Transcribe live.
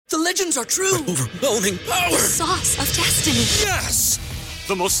The legends are true. Overwhelming power! Sauce of destiny. Yes!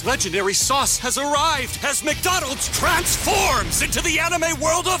 The most legendary sauce has arrived as McDonald's transforms into the anime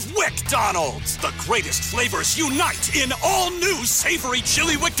world of WickDonald's. The greatest flavors unite in all new savory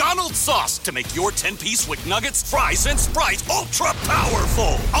chili McDonald's sauce to make your 10-piece Wick Nuggets, fries, and Sprite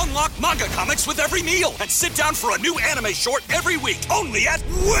ultra-powerful. Unlock manga comics with every meal and sit down for a new anime short every week only at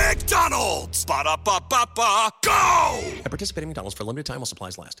WickDonald's. Ba-da-ba-ba-ba, go! At participating McDonald's for a limited time while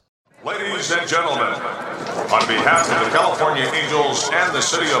supplies last. Ladies and gentlemen, on behalf of the California Angels and the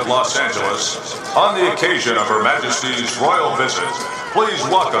city of Los Angeles, on the occasion of Her Majesty's royal visit, please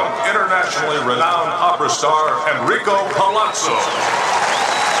welcome internationally renowned opera star Enrico Palazzo.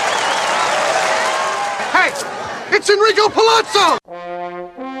 Hey, it's Enrico Palazzo!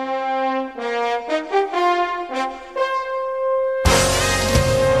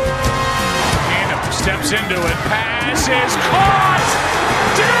 Hannum steps into it, pass is caught!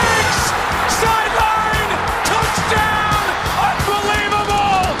 Diggs! Sideline! Touchdown!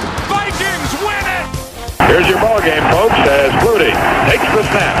 Unbelievable! Vikings win it! Here's your ball game, folks, as Flutie takes the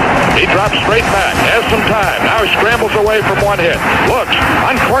snap. He drops straight back, has some time. Now he scrambles away from one hit. Looks,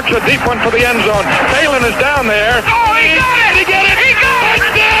 uncorks a deep one for the end zone. Phelan is down there. Oh, he got it! He got it! He got it!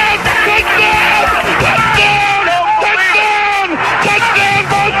 Touchdown! Touchdown! Touchdown! Touchdown! Touchdown,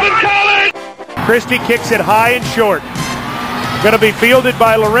 Boston College! Christie kicks it high and short. Going to be fielded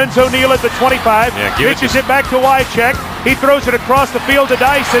by Lorenzo Neal at the 25. Pitches it back to Wycheck. He throws it across the field to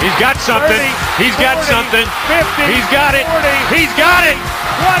Dyson. He's got something. 30, He's got 40, something. 50. He's got it. 40, He's got it.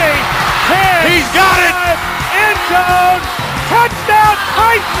 20, 10. He's got it. End zone. Touchdown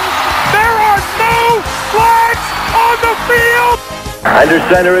Titans. There are no flags on the field. Under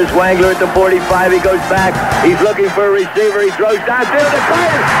center is Wangler at the 45. He goes back. He's looking for a receiver. He throws downfield to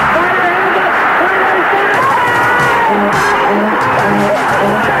Carter. Carter hands up.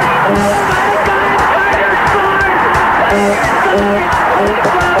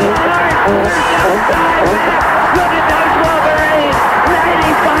 Look at those Wolverines.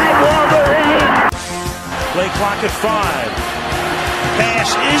 95 Wolverines. Play clock at 5. Pass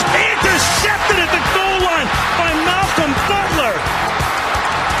is intercepted at the goal line by Malcolm Butler.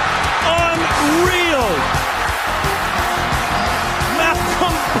 Unreal.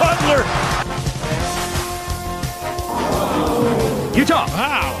 Malcolm Butler. Utah.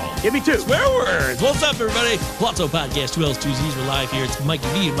 Wow. Give me 2. Swear words. What's up, everybody? Palazzo Podcast, 2 L's, 2 Z's. We're live here. It's Mikey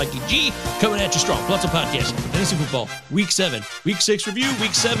V and Mikey G coming at you strong. Palazzo Podcast, Fantasy Football, Week 7. Week 6 review,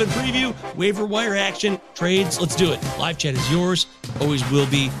 Week 7 preview, waiver wire action, trades. Let's do it. Live chat is yours. Always will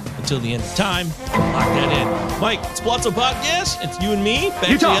be until the end of time. Lock that in. Mike, it's Palazzo Podcast. It's you and me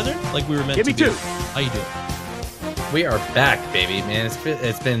back together like we were meant to be. Give me 2. How you doing? We are back, baby, man.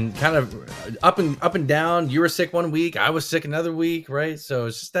 It's been kind of up and down. You were sick one week, I was sick another week, right? So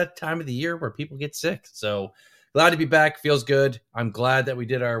it's just that time of the year where people get sick. So glad to be back. Feels good. I'm glad that we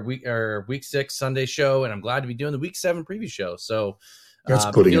did our week 6 Sunday show, and I'm glad to be doing the week 7 preview show. So that's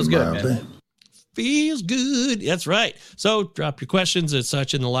putting feels it good, mildly. man. Feels good. That's right. So drop your questions and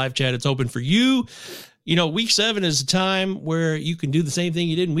such in the live chat. It's open for you. You know, week 7 is a time where you can do the same thing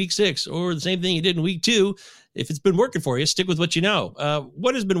you did in week 6 or the same thing you did in week 2. If it's been working for you, stick with what you know.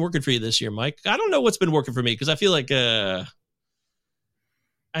 What has been working for you this year, Mike? I don't know what's been working for me because I feel like I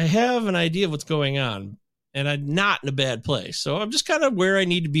have an idea of what's going on and I'm not in a bad place. So I'm just kind of where I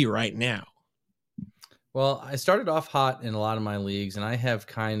need to be right now. Well, I started off hot in a lot of my leagues, and I have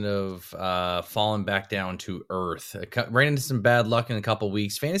kind of fallen back down to earth. I ran into some bad luck in a couple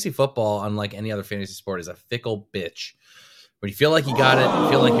weeks. Fantasy football, unlike any other fantasy sport, is a fickle bitch. When you feel like you got it, you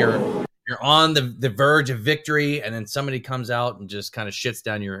feel like you're on the verge of victory, and then somebody comes out and just kind of shits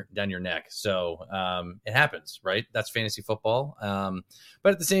down your neck. So it happens, right? That's fantasy football.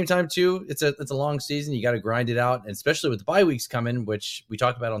 But at the same time, too, it's a long season. You got to grind it out, and especially with the bye weeks coming, which we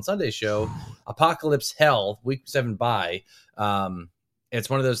talked about on Sunday's show. Apocalypse Hell, week 7 bye. It's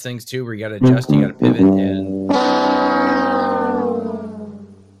one of those things too where you got to adjust, you got to pivot, and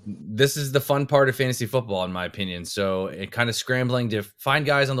this is the fun part of fantasy football, in my opinion. So it kind of scrambling to find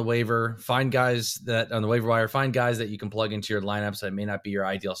guys on the waiver, find guys that on the waiver wire, find guys that you can plug into your lineups. That may not be your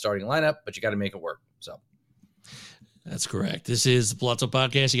ideal starting lineup, but you got to make it work. So that's correct. This is the Palazzo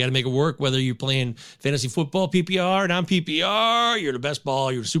Podcast. You got to make it work, whether you're playing fantasy football, PPR, non-PPR, you're the best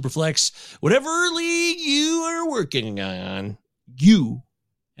ball, you're the super flex, whatever league you are working on, you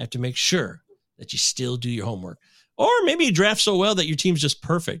have to make sure that you still do your homework. Or maybe you draft so well that your team's just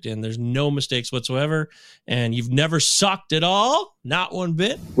perfect and there's no mistakes whatsoever and you've never sucked at all, not one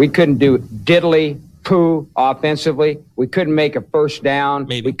bit. We couldn't do diddly poo offensively. We couldn't make a first down.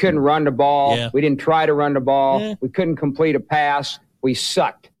 Maybe. We couldn't run the ball. Yeah. We didn't try to run the ball. Yeah. We couldn't complete a pass. We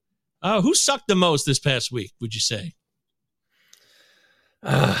sucked. Who sucked the most this past week, would you say?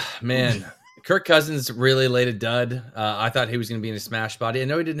 Man, Kirk Cousins really laid a dud. I thought he was going to be in a smash spot. I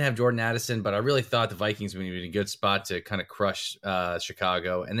know he didn't have Jordan Addison, but I really thought the Vikings would be in a good spot to kind of crush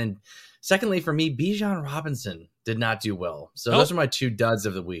Chicago. And then secondly, for me, Bijan Robinson did not do well. So those are my 2 duds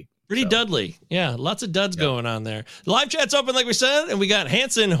of the week. Pretty Dudley. Yeah, lots of duds going on there. The live chat's open, like we said, and we got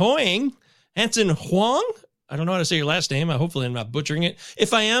Hanson Huang. Hanson Huang? I don't know how to say your last name. Hopefully I'm not butchering it.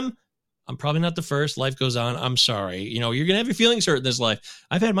 If I am, I'm probably not the first. Life goes on. I'm sorry. You're going to have your feelings hurt in this life.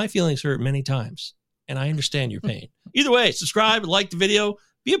 I've had my feelings hurt many times, and I understand your pain. Either way, subscribe, like the video,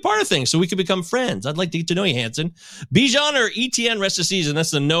 be a part of things so we can become friends. I'd like to get to know you, Hanson. Bijan or ETN rest of the season?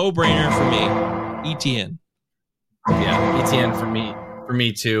 That's a no-brainer for me. ETN. Yeah, ETN for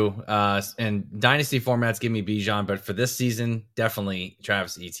me too. And dynasty formats give me Bijan, but for this season, definitely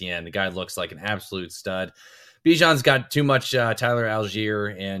Travis Etienne. The guy looks like an absolute stud. Bijan's got too much Tyler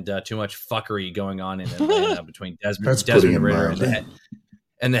Algier and too much fuckery going on in Atlanta between Desmond Ritter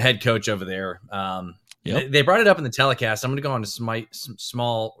and the head coach over there. They brought it up in the telecast. I'm going to go on a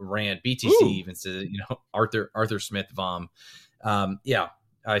small rant. BTC even says, Arthur Smith vom. I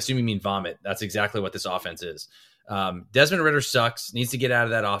assume you mean vomit. That's exactly what this offense is. Desmond Ritter sucks, needs to get out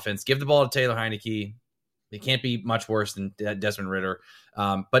of that offense. Give the ball to Taylor Heineke. It can't be much worse than Desmond Ritter.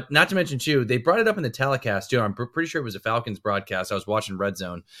 But not to mention, too, they brought it up in the telecast, too. I'm pretty sure it was a Falcons broadcast. I was watching Red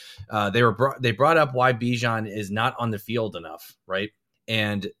Zone. They brought up why Bijan is not on the field enough, right?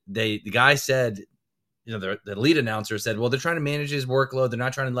 And the guy said, the lead announcer said, well, they're trying to manage his workload. They're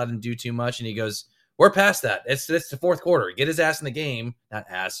not trying to let him do too much. And he goes, we're past that. It's the fourth quarter. Get his ass in the game. Not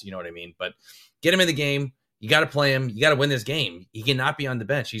ass, you know what I mean? But get him in the game. You got to play him. You got to win this game. He cannot be on the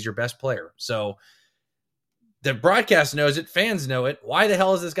bench. He's your best player. So the broadcast knows it. Fans know it. Why the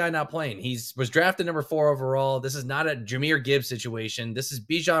hell is this guy not playing? He was drafted number 4 overall. This is not a Jahmyr Gibbs situation. This is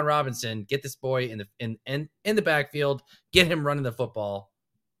Bijan Robinson. Get this boy in the backfield. Get him running the football.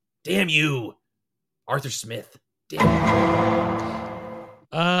 Damn you, Arthur Smith. Damn you.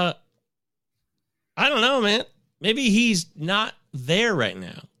 I don't know, man. Maybe he's not there right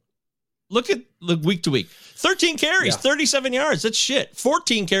now. Look at week to week. 13 carries, 37 yards. That's shit.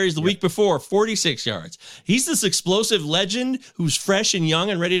 14 carries the week before, 46 yards. He's this explosive legend who's fresh and young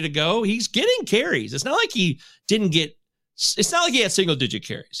and ready to go. He's getting carries. It's not like he had single-digit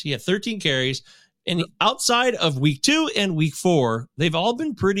carries. He had 13 carries. And outside of week 2 and week 4, they've all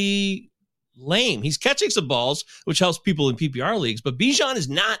been pretty lame. He's catching some balls, which helps people in PPR leagues. But Bijan is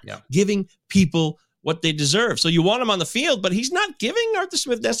not giving people what they deserve. So you want him on the field, but he's not giving Arthur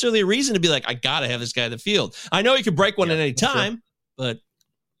Smith necessarily a reason to be like, I got to have this guy in the field. I know he could break one at any time, but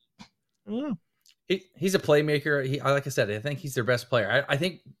I don't know. He's a playmaker. Like I said, I think he's their best player. I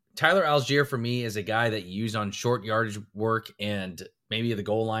think Tyler Algier for me is a guy that you use on short yardage work and maybe the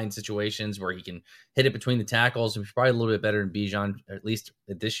goal line situations where he can hit it between the tackles. He's probably a little bit better than Bijan, at least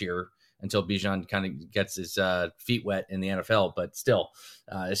this year, until Bijan kind of gets his feet wet in the NFL. But still,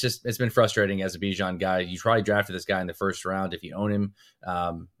 it's been frustrating as a Bijan guy. You probably drafted this guy in the first round if you own him,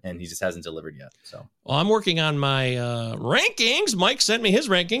 and he just hasn't delivered yet. So, well, I'm working on my rankings. Mike sent me his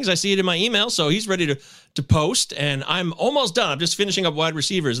rankings. I see it in my email, so he's ready to post, and I'm almost done. I'm just finishing up wide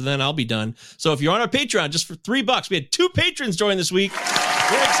receivers, and then I'll be done. So if you're on our Patreon, just for $3, we had 2 patrons join this week.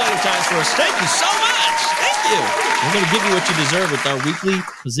 Very exciting times for us. Thank you so much. Thank you. We're going to give you what you deserve with our weekly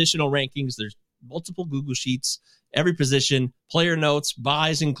positional rankings. There's multiple Google Sheets, every position, player notes,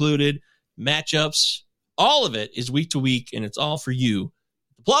 buys included, matchups. All of it is week to week, and it's all for you.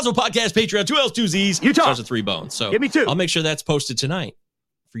 The Palazzo Podcast Patreon, 2 L's, 2 Z's. Utah. Starts with 3 bones. So give me 2. I'll make sure that's posted tonight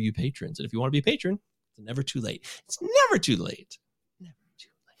for you patrons. And if you want to be a patron, it's never too late. It's never too late.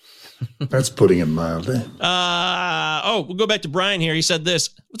 That's putting it mildly. We'll go back to Brian here. He said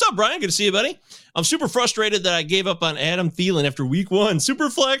this. What's up, Brian? Good to see you, buddy. I'm super frustrated that I gave up on Adam Thielen after week 1.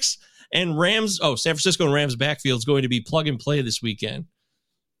 Superflex and Rams. San Francisco and Rams backfield is going to be plug and play this weekend.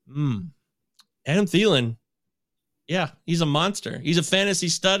 Adam Thielen. Yeah, he's a monster. He's a fantasy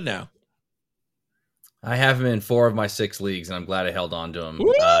stud now. I have him in 4 of my 6 leagues, and I'm glad I held on to him.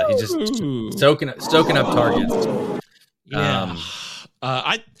 He's just stoking up targets. Yeah.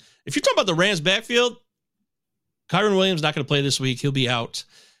 If you're talking about the Rams backfield, Kyron Williams not going to play this week. He'll be out.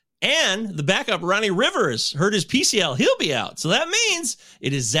 And the backup, Ronnie Rivers, hurt his PCL. He'll be out. So that means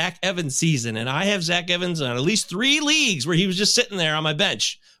it is Zach Evans' season. And I have Zach Evans on at least 3 leagues where he was just sitting there on my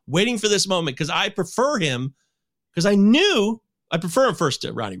bench waiting for this moment because I prefer him because I prefer him first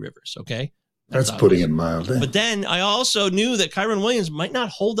to Ronnie Rivers, okay? That's putting it mildly. But then I also knew that Kyron Williams might not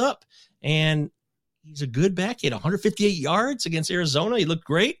hold up. And he's a good back. He had 158 yards against Arizona. He looked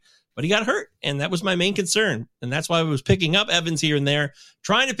great. but he got hurt, and that was my main concern. And that's why I was picking up Evans here and there,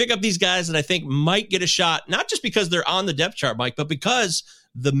 trying to pick up these guys that I think might get a shot, not just because they're on the depth chart, Mike, but because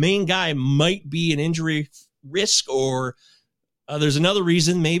the main guy might be an injury risk, or there's another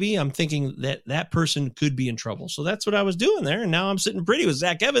reason. Maybe I'm thinking that person could be in trouble. So that's what I was doing there. And now I'm sitting pretty with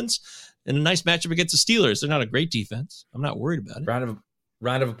Zach Evans in a nice matchup against the Steelers. They're not a great defense. I'm not worried about it.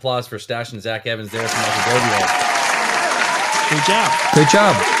 Round of applause for stashing Zach Evans there from Michael Govier. Great job. Great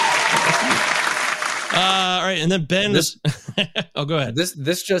job. All right, and then Ben. Oh, go ahead.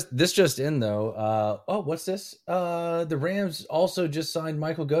 This just in though. What's this? The Rams also just signed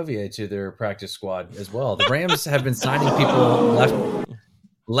Michael Govier to their practice squad as well. The Rams have been signing people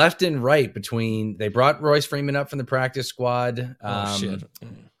left and right between. They brought Royce Freeman up from the practice squad. Shit.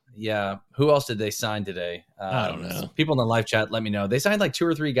 Yeah. Who else did they sign today? I don't know. People in the live chat, let me know. They signed like 2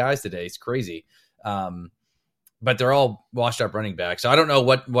 or 3 guys today. It's crazy. But they're all washed up running backs. So I don't know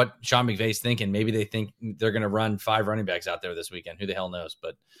what Sean McVay's thinking. Maybe they think they're going to run 5 running backs out there this weekend. Who the hell knows?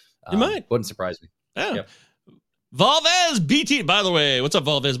 But you might. Wouldn't surprise me. Yeah. Yep. Valvez BT. By the way, what's up,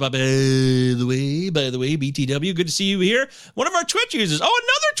 Valvez? By the way, BTW. Good to see you here. One of our Twitch users. Oh,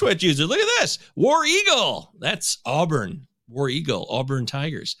 another Twitch user. Look at this. War Eagle. That's Auburn. War Eagle. Auburn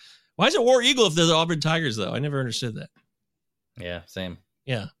Tigers. Why is it War Eagle if they're the Auburn Tigers, though? I never understood that. Yeah, same.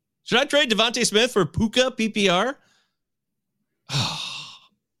 Yeah. Should I trade Devontae Smith for Puka PPR? Oh,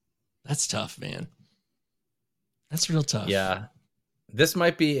 that's tough, man. That's real tough. Yeah. This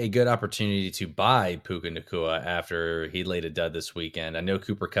might be a good opportunity to buy Puka Nacua after he laid a dud this weekend. I know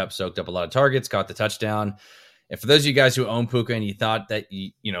Cooper Kupp soaked up a lot of targets, caught the touchdown. And for those of you guys who own Puka and you thought that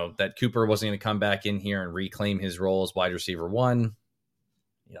that Cooper wasn't going to come back in here and reclaim his role as wide receiver 1,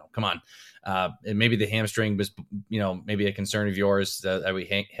 come on. And maybe the hamstring was, maybe a concern of yours that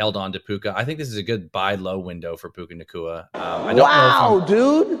we held on to Puka. I think this is a good buy low window for Puka Nacua.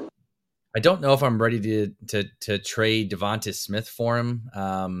 I don't know if I'm ready to trade Devonta Smith for him.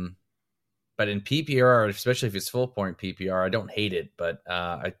 But in PPR, especially if it's full point PPR, I don't hate it. But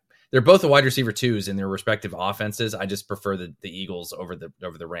they're both the wide receiver 2s in their respective offenses. I just prefer the Eagles over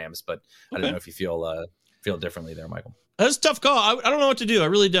the Rams. But I don't know if you feel differently there, Michael. That's a tough call. I don't know what to do. I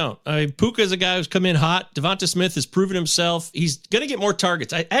really don't. Puka is a guy who's come in hot. Devonta Smith has proven himself. He's going to get more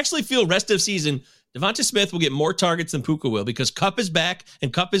targets. I actually feel rest of season, Devonta Smith will get more targets than Puka will because Kupp is back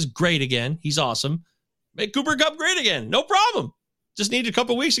and Kupp is great again. He's awesome. Make Cooper Kupp great again. No problem. Just needed a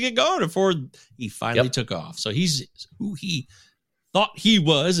couple weeks to get going before he finally took off. So he's who he thought he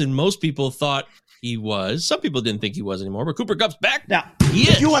was, and most people thought he was. Some people didn't think he was anymore, but Cooper Kupp's back now.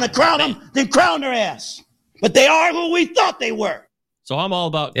 If you want to crown them, then crown their ass. But they are who we thought they were. So I'm all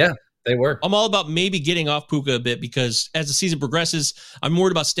about... Yeah, they were. I'm all about maybe getting off Puka a bit because as the season progresses, I'm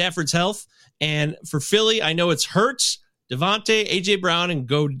worried about Stafford's health. And for Philly, I know it's Hurts, Devontae, A.J. Brown, and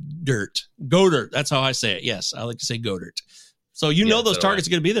Goddard. Goddard. That's how I say it. Yes, I like to say Goddard. So know those targets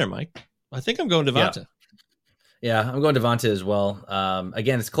are going to be there, Mike. I think I'm going Devonta. Yeah, I'm going Devonta as well.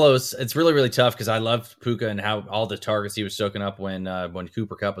 Again, it's close. It's really, really tough because I loved Puka and how all the targets he was soaking up when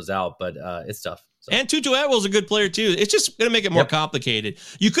Cooper Kupp was out, but it's tough. So. And Tutu Atwell's a good player too. It's just going to make it more complicated.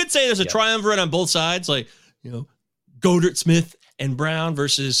 You could say there's a triumvirate on both sides, like Goddard, Smith, and Brown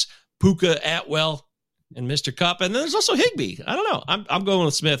versus Puka, Atwell, and Mr. Kupp, and then there's also Higbee. I don't know. I'm going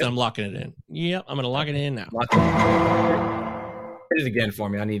with Smith, and I'm locking it in. Yep, I'm going to lock it in now. Hit it again for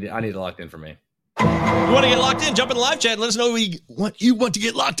me. I need it locked in for me. You want to get locked in? Jump in the live chat and let us know what you want to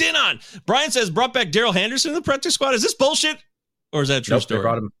get locked in on. Brian says brought back Daryl Henderson in the practice squad. Is this bullshit, or is that a true story? They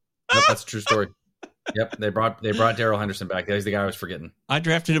brought him. Nope, that's a true story. Yep, they brought Daryl Henderson back. He's the guy I was forgetting. I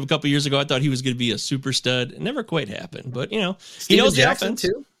drafted him a couple years ago. I thought he was going to be a super stud. It never quite happened, but he knows the offense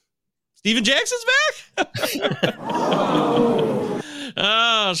too. Steven Jackson's back.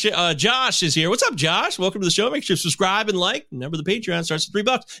 Oh shit! Josh is here. What's up, Josh? Welcome to the show. Make sure to subscribe and like. Remember, the Patreon starts at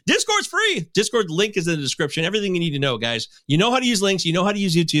 $3. Discord's free. Discord link is in the description. Everything you need to know, guys. You know how to use links. You know how to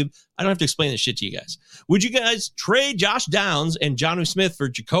use YouTube. I don't have to explain this shit to you guys. Would you guys trade Josh Downs and Jonnu Smith for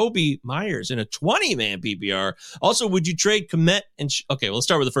Jacoby Myers in a 20-man PPR? Also, would you trade Kmet and... Okay, well, let's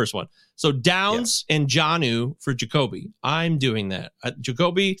start with the first one. So Downs and Jonnu for Jacoby. I'm doing that.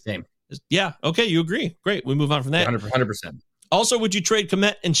 Jacoby... Same. Yeah, okay, you agree. Great, we move on from that. 100%. Also, would you trade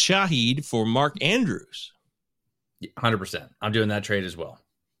Kmet and Shaheed for Mark Andrews? 100%. I'm doing that trade as well.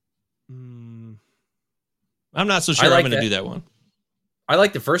 I'm not so sure I'm going to do that one. I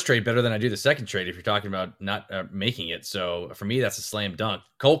like the first trade better than I do the second trade if you're talking about not making it. So for me, that's a slam dunk.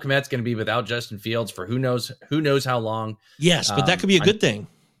 Cole Kmet's going to be without Justin Fields for who knows how long. Yes, but that could be a good thing.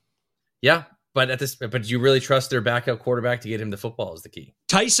 Yeah, but do you really trust their backup quarterback to get him the football is the key.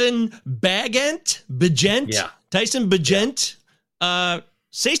 Tyson Bagent? Yeah. Tyson Bagent.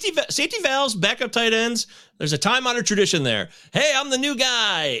 Safety valves, backup tight ends. There's a time-honored tradition there. Hey, I'm the new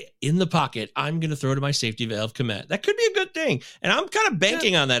guy in the pocket. I'm going to throw to my safety valve Kmet. That could be a good thing. And I'm kind of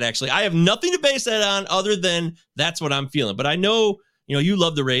banking on that, actually. I have nothing to base that on other than that's what I'm feeling. But I know, you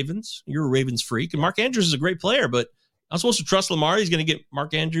love the Ravens. You're a Ravens freak. And Mark Andrews is a great player, but I'm supposed to trust Lamar. He's going to get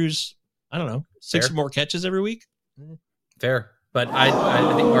Mark Andrews, I don't know, 6 more catches every week. Fair. But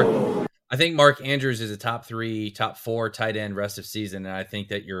I think Mark Andrews is a top 3, top 4 tight end rest of season, and I think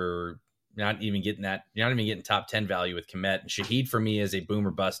that you're not even getting that. You're not even getting top 10 value with Kmet. And Shaheed for me is a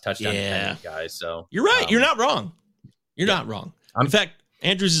boomer bust touchdown dependent guy. So you're right. You're not wrong. You're not wrong. In fact,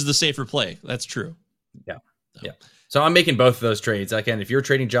 Andrews is the safer play. That's true. Yeah. Yeah. So I'm making both of those trades. Again, if you're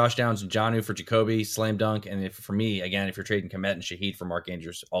trading Josh Downs and Jonnu for Jacoby, slam dunk. And if you're trading Kmet and Shaheed for Mark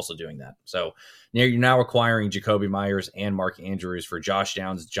Andrews, also doing that. So you're now acquiring Jacoby Myers and Mark Andrews for Josh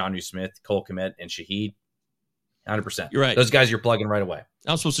Downs, Jonnu Smith, Cole Kmet, and Shaheed. 100%. You're right. Those guys you're plugging right away.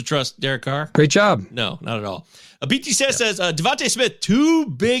 I'm supposed to trust Derek Carr. Great job. No, not at all. BT says Devontae Smith, 2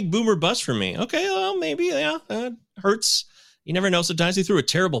 big boomer busts for me. Okay, well, maybe, hurts. You never know. Sometimes he threw a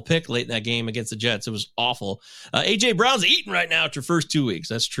terrible pick late in that game against the Jets. It was awful. A.J. Brown's eating right now after first 2 weeks.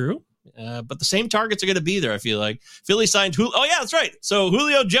 That's true. But the same targets are going to be there, I feel like. Philly signed Julio. Oh, yeah, that's right. So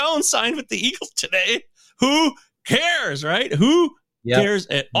Julio Jones signed with the Eagles today. Who cares, right? Who cares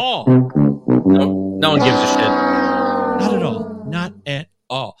at all? No one gives a shit. Not at all. Not at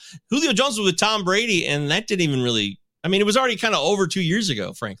all. Julio Jones was with Tom Brady, and that didn't even really... it was already kind of over 2 years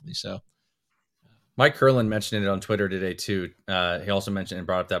ago, frankly, so... Mike Curlin mentioned it on Twitter today, too. He also mentioned and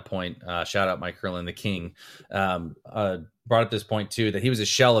brought up that point. Shout out Mike Curlin, the king. Brought up this point, too, that he was a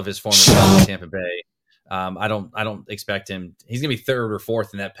shell of his former club in Tampa Bay. I don't expect him. He's going to be 3rd or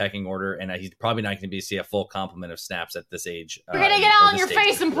 4th in that pecking order, and he's probably not going to see a full complement of snaps at this age. You're going to get out in your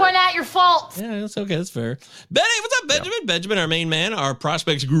face and point out your faults. Yeah, that's okay. That's fair. Benny, what's up, Benjamin? Yeah. Benjamin, our main man, our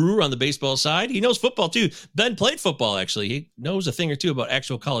prospects guru on the baseball side. He knows football, too. Ben played football, actually. He knows a thing or two about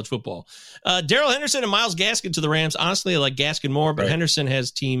actual college football. Darrell Henderson and Myles Gaskin to the Rams. Honestly, I like Gaskin more, but Henderson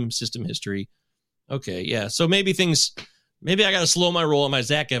has team system history. Okay, yeah. So maybe I got to slow my roll on my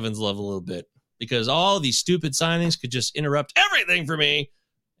Zach Evans level a little bit, because all these stupid signings could just interrupt everything for me,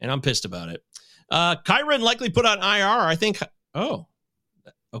 and I'm pissed about it. Kyren likely put on IR, I think. Oh,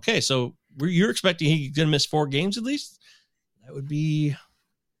 okay. So you're expecting he's going to miss 4 games at least? That would be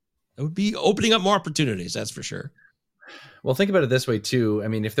opening up more opportunities, that's for sure. Well, think about it this way too.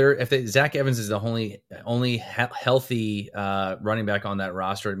 If Zach Evans is the only healthy running back on that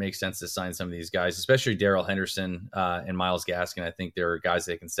roster, it makes sense to sign some of these guys, especially Darrell Henderson and Myles Gaskin. I think there are guys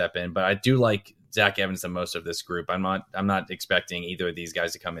that can step in, but I do like Zach Evans the most of this group. I'm not expecting either of these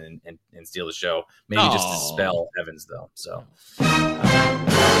guys to come in and steal the show. Maybe just to spell Evans though. So,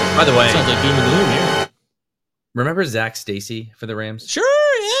 by the way, sounds like doom and gloom here. Remember Zach Stacy for the Rams? Sure,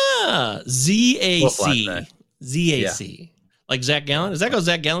 yeah. ZAC. ZAC. Yeah. Like Zach Gallen? Is that how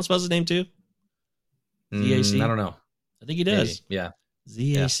Zach Gallen spells his name too? ZAC? I don't know. I think he does. Maybe. Yeah.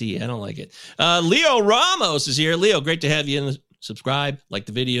 ZAC. Yeah. I don't like it. Leo Ramos is here. Leo, great to have you in. Subscribe, like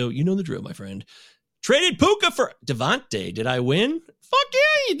the video. You know the drill, my friend. Traded Puka for Devontae. Did I win? Fuck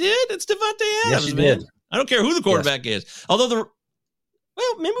yeah, you did. It's Devontae Adams, yes, you man. Did. I don't care who the quarterback is. Although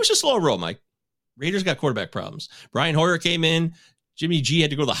maybe we should slow a roll, Mike. Raiders got quarterback problems. Brian Hoyer came in. Jimmy G had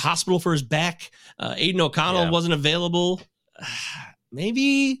to go to the hospital for his back. Aiden O'Connell wasn't available.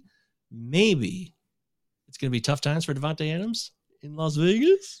 Maybe it's going to be tough times for Devontae Adams in Las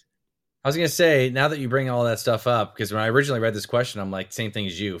Vegas. I was going to say, now that you bring all that stuff up, because when I originally read this question, I'm like, same thing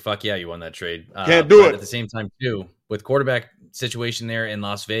as you. Fuck yeah, you won that trade. Can't do it. At the same time, too, with quarterback situation there in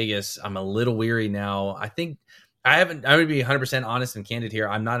Las Vegas, I'm a little weary now. I think I'm going to be 100% honest and candid here.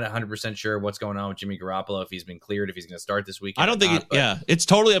 I'm not 100% sure what's going on with Jimmy Garoppolo, if he's been cleared, if he's going to start this weekend. I don't think it's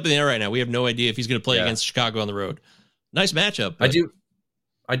totally up in the air right now. We have no idea if he's going to play against Chicago on the road. Nice matchup. But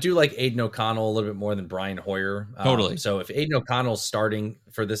I do like Aiden O'Connell a little bit more than Brian Hoyer. Totally. So if Aiden O'Connell's starting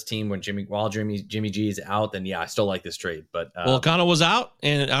for this team while Jimmy G is out, then I still like this trade. But O'Connell was out,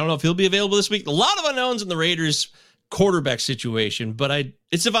 and I don't know if he'll be available this week. A lot of unknowns in the Raiders quarterback situation, but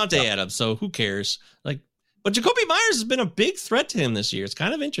it's Devontae Adams, so who cares? But Jacoby Myers has been a big threat to him this year. It's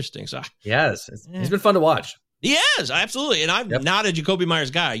kind of interesting. So yes, he's been fun to watch. He is, absolutely. And I'm not a Jacoby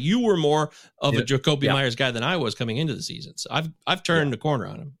Myers guy. You were more of a Jacoby Myers guy than I was coming into the season. So I've turned the corner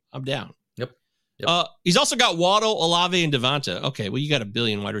on him. I'm down. Yep. He's also got Waddle, Olave, and Devonta. Okay, well, you got a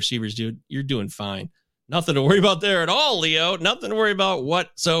billion wide receivers, dude. You're doing fine. Nothing to worry about there at all, Leo. Nothing to worry about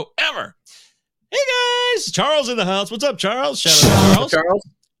whatsoever. Hey, guys. Charles in the house. What's up, Charles? Shout out to Charles.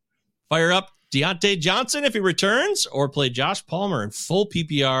 Fire up Deontay Johnson if he returns, or play Josh Palmer in full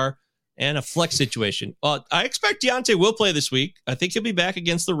PPR and a flex situation. I expect Deontay will play this week. I think he'll be back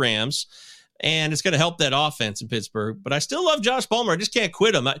against the Rams, and it's going to help that offense in Pittsburgh. But I still love Josh Palmer. I just can't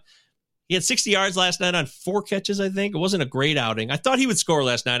quit him. He had 60 yards last night on 4 catches, I think. It wasn't a great outing. I thought he would score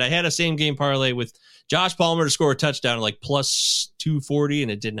last night. I had a same-game parlay with Josh Palmer to score a touchdown like plus 240,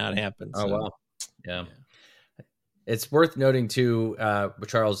 and it did not happen. Oh, wow. Yeah. It's worth noting, too,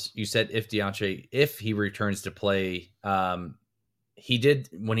 Charles, you said if he returns to play, he did,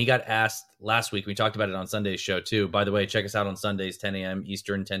 when he got asked last week, we talked about it on Sunday's show, too. By the way, check us out on Sundays, 10 a.m.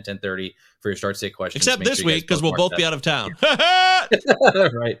 Eastern, 10:30 for your start sit questions. Except this week, because we'll both be out of town.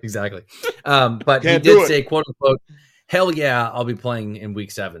 Right, exactly. But he did say, quote unquote, hell yeah, I'll be playing in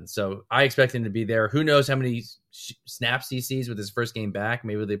week 7. So I expect him to be there. Who knows how many snaps he sees with his first game back?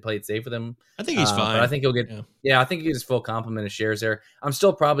 Maybe they played safe with him. I think he's fine. But I think he'll get, I think he gets full complement of shares there. I'm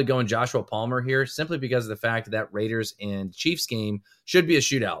still probably going Joshua Palmer here simply because of the fact that Raiders and Chiefs game should be a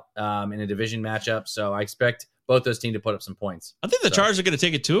shootout in a division matchup. So I expect both those teams to put up some points. I think the Chargers are going to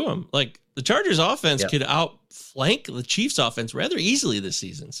take it to him. Like the Chargers offense could outflank the Chiefs offense rather easily this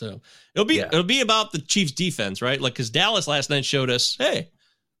season. So it'll be about the Chiefs defense, right? Like, cause Dallas last night showed us, Hey,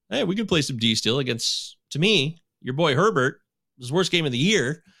 we could play some D still against, to me, your boy Herbert, his worst game of the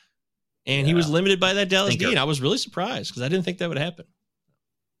year. And he was limited by that Dallas D. And I was really surprised because I didn't think that would happen.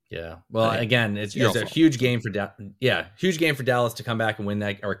 Yeah. Well, again, it's a huge game for huge game for Dallas to come back and win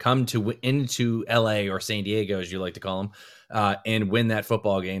that, or come to into LA or San Diego, as you like to call them, and win that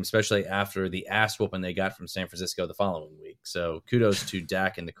football game, especially after the ass whooping they got from San Francisco the following week. So kudos to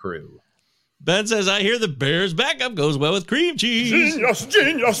Dak and the crew. Ben says, I hear the Bears backup goes well with cream cheese.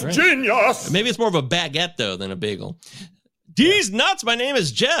 Genius. Maybe it's more of a baguette, though, than a bagel. D's Nuts, my name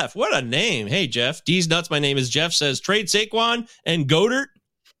is Jeff. What a name. Hey, Jeff. D's Nuts, my name is Jeff says, trade Saquon and Goddard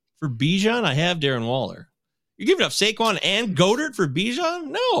for Bijan. I have Darren Waller. You're giving up Saquon and Goddard for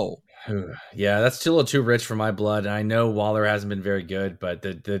Bijan? No. Yeah, that's still a little too rich for my blood. And I know Waller hasn't been very good, but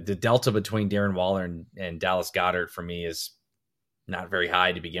the delta between Darren Waller and Dallas Goedert for me is not very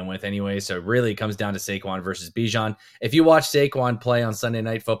high to begin with anyway. So it really comes down to Saquon versus Bijan. If you watch Saquon play on Sunday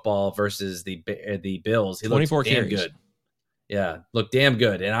Night Football versus the Bills, he looks damn good. Yeah, look damn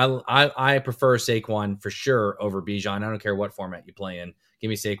good. And I prefer Saquon for sure over Bijan. I don't care what format you play in. Give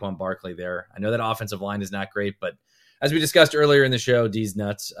me Saquon Barkley there. I know that offensive line is not great, but as we discussed earlier in the show, D's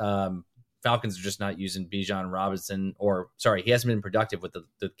Nuts, Falcons are just not using Bijan Robinson, he hasn't been productive with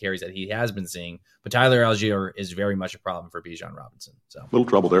the carries that he has been seeing. But Tyler Algier is very much a problem for Bijan Robinson. So little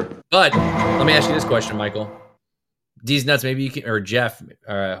trouble there. But let me ask you this question, Michael. D's Nuts, maybe you can, or Jeff,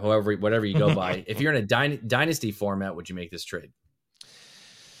 whatever you go by. If you're in a dynasty format, would you make this trade?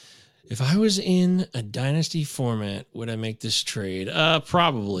 If I was in a dynasty format, would I make this trade?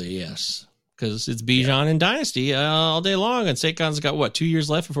 Probably, yes. Because it's Bijan in dynasty all day long, and Saquon's got, 2 years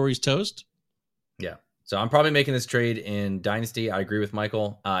left before he's toast? Yeah. So I'm probably making this trade in dynasty. I agree with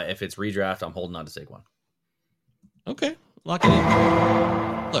Michael. If it's redraft, I'm holding on to Saquon. Okay. Lock it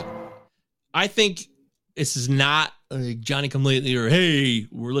in. Look, I think this is not Johnny come lately or, hey,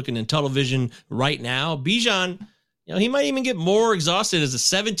 we're looking in tunnel vision right now. Bijan, he might even get more exhausted as a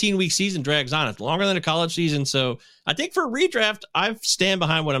 17-week season drags on. It's longer than a college season. So I think for a redraft, I stand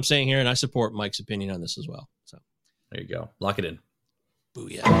behind what I'm saying here, and I support Mike's opinion on this as well. So there you go. Lock it in.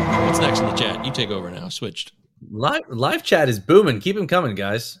 Booyah. What's next in the chat? You take over now. Switched. Live chat is booming. Keep him coming,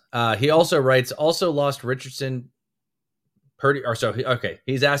 guys. He also writes, lost Richardson, Purdy,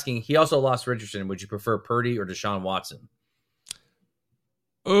 he's asking, he also lost Richardson. Would you prefer Purdy or Deshaun Watson?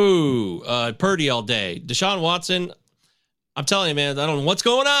 Oh, Purdy all day. Deshaun Watson, I'm telling you, man, I don't know what's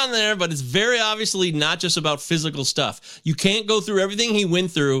going on there, but it's very obviously not just about physical stuff. You can't go through everything he went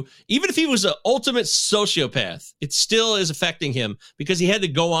through. Even if he was an ultimate sociopath, it still is affecting him because he had to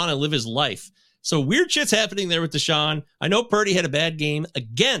go on and live his life. So weird shit's happening there with Deshaun. I know Purdy had a bad game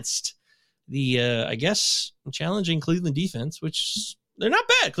against the, challenging Cleveland defense, which they're not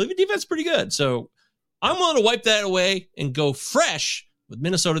bad. Cleveland defense is pretty good. So I'm willing to wipe that away and go fresh with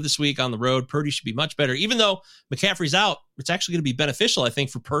Minnesota this week on the road. Purdy should be much better. Even though McCaffrey's out, it's actually going to be beneficial, I think,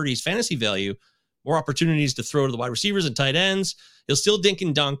 for Purdy's fantasy value. More opportunities to throw to the wide receivers and tight ends. He'll still dink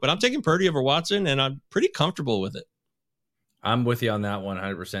and dunk, but I'm taking Purdy over Watson, and I'm pretty comfortable with it. I'm with you on that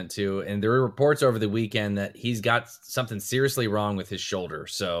 100% too. And there were reports over the weekend that he's got something seriously wrong with his shoulder.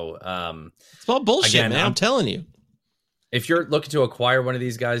 So it's all bullshit, man. I'm telling you. If you're looking to acquire one of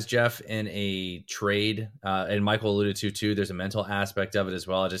these guys, Jeff, in a trade, and Michael alluded to too, there's a mental aspect of it as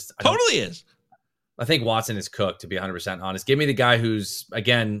well. Totally is. I think Watson is cooked, to be 100% honest. Give me the guy who's,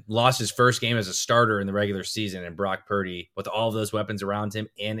 again, lost his first game as a starter in the regular season, and Brock Purdy, with all of those weapons around him,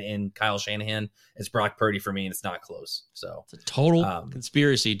 and in Kyle Shanahan. It's Brock Purdy for me, and it's not close. So it's a total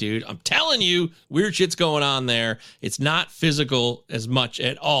conspiracy, dude. I'm telling you, weird shit's going on there. It's not physical as much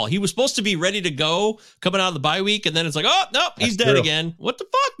at all. He was supposed to be ready to go coming out of the bye week, and then it's like, oh, no, he's dead again. What the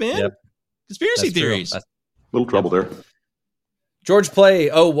fuck, man? Yep. Conspiracy theories. Little trouble there. George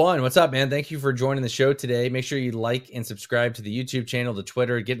Play 01, what's up, man? Thank you for joining the show today. Make sure you like and subscribe to the YouTube channel, the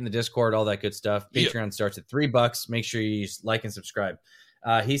Twitter, get in the Discord, all that good stuff. Patreon starts at $3. Make sure you like and subscribe.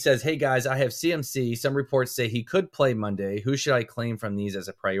 He says, hey guys, I have CMC. Some reports say he could play Monday. Who should I claim from these as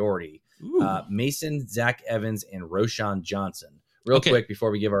a priority? Mason, Zach Evans, and Roschon Johnson. Real quick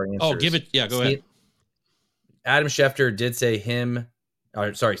before we give our answers. Oh, give it. Yeah, go ahead. Adam Schefter did say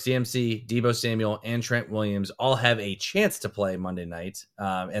CMC, Deebo Samuel, and Trent Williams all have a chance to play Monday night,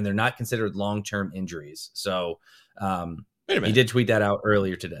 and they're not considered long-term injuries. So wait a minute. He did tweet that out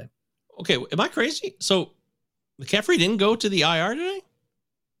earlier today. Okay, am I crazy? So McCaffrey didn't go to the IR today?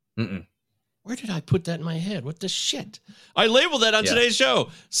 Mm-mm. Where did I put that in my head? What the shit? I labeled that on today's show.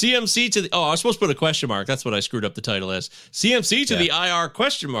 CMC to the... Oh, I was supposed to put a question mark. That's what I screwed up the title as. CMC to the IR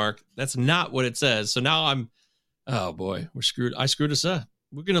question mark. That's not what it says. So now I'm... Oh boy, we're screwed. I screwed us up.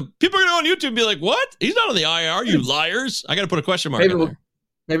 People are gonna go on YouTube and be like, "What? He's not on the IR, you liars!" I got to put a question mark.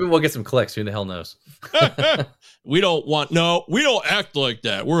 Maybe we'll get some clicks. Who the hell knows? We don't act like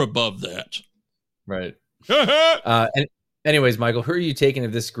that. We're above that, right? Anyways, Michael, who are you taking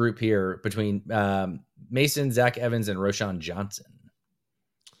of this group here between Mason, Zach Evans, and Roschon Johnson?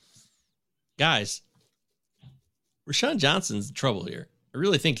 Guys, Roschon Johnson's in trouble here. I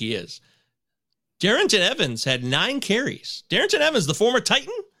really think he is. Darrynton Evans had 9 carries. Darrynton Evans, the former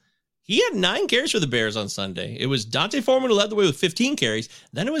Titan, he had 9 carries for the Bears on Sunday. It was Dante Foreman who led the way with 15 carries.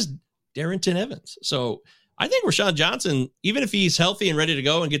 Then it was Darrynton Evans. So I think Roschon Johnson, even if he's healthy and ready to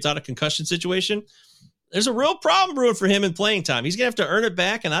go and gets out of concussion situation, there's a real problem brewing for him in playing time. He's going to have to earn it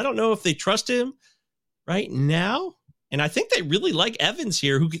back, and I don't know if they trust him right now. And I think they really like Evans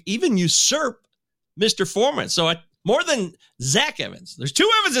here, who could even usurp Mr. Foreman. So more than Zach Evans. There's 2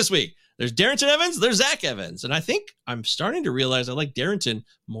 Evans this week. There's Darrynton Evans, there's Zach Evans. And I think I'm starting to realize I like Darrynton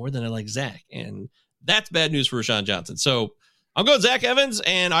more than I like Zach. And that's bad news for Roschon Johnson. So I'm going Zach Evans,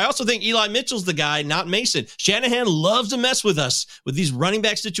 and I also think Eli Mitchell's the guy, not Mason. Shanahan loves to mess with us with these running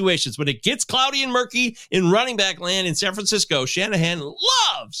back situations. When it gets cloudy and murky in running back land in San Francisco, Shanahan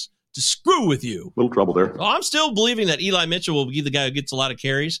loves to screw with you. Little trouble there. Well, I'm still believing that Eli Mitchell will be the guy who gets a lot of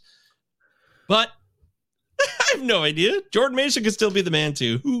carries. But I have no idea. Jordan Mason could still be the man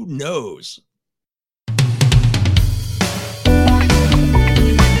too. Who knows?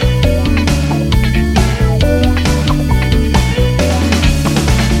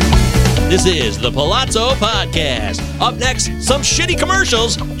 This is the Palazzo Podcast. Up next, some shitty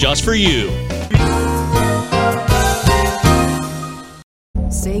commercials just for you.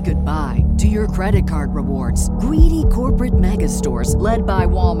 Say goodbye to your credit card rewards. Greedy corporate mega stores, led by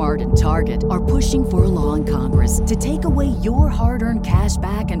Walmart and Target, are pushing for a law in Congress to take away your hard-earned cash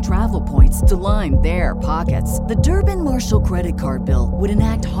back and travel points to line their pockets. The Durbin-Marshall credit card bill would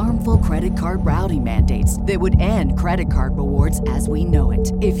enact harmful credit card routing mandates that would end credit card rewards as we know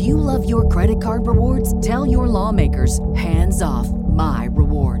it. If you love your credit card rewards, tell your lawmakers, hands off my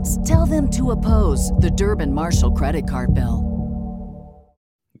rewards. Tell them to oppose the Durbin-Marshall credit card bill.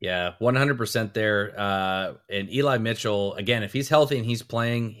 Yeah, 100% there. And Eli Mitchell, again, if he's healthy and he's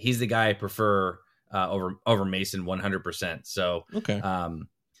playing, he's the guy I prefer over Mason 100%. So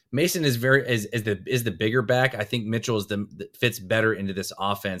Mason is is the bigger back. I think Mitchell fits better into this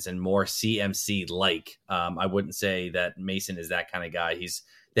offense and more CMC like. I wouldn't say that Mason is that kind of guy. He's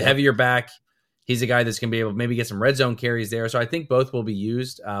the heavier back. He's a guy that's going to be able to maybe get some red zone carries there. So I think both will be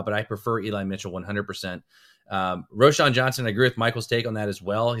used, but I prefer Eli Mitchell 100%. Roschon Johnson, I agree with Michael's take on that as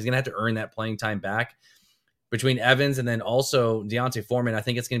well. He's going to have to earn that playing time back. Between Evans and then also Deontay Foreman, I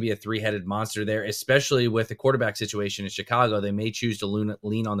think it's going to be a 3-headed monster there, especially with the quarterback situation in Chicago. They may choose to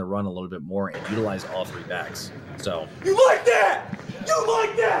lean on the run a little bit more and utilize all 3 backs. So you like that? You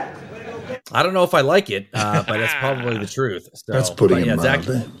like that? I don't know if I like it, but that's probably the truth. So, that's putting it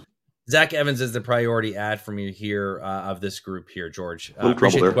mildly. Zach Evans is the priority ad from you here of this group here, George.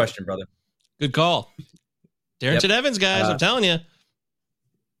 Appreciate the question, brother. Good call. Darrynton Evans, guys, I'm telling you.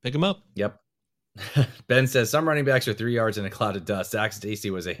 Pick him up. Yep. Ben says, some running backs are 3 yards in a cloud of dust. Zach Stacy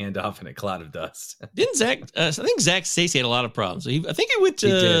was a handoff in a cloud of dust. Didn't Zach, I think Zach Stacy had a lot of problems. I think he went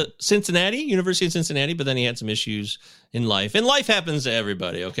to Cincinnati, University of Cincinnati, but then he had some issues in life. And life happens to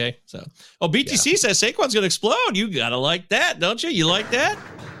everybody, okay? So, BTC says Saquon's going to explode. You got to like that, don't you? You like that?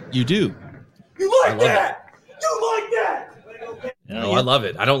 You do. You like that? You like that? No, I love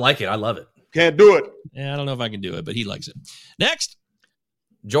it. I don't like it. I love it. Can't do it. Yeah, I don't know if I can do it, but he likes it. Next.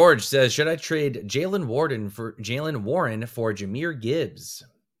 George says, should I trade Jalen Warren for Jahmyr Gibbs?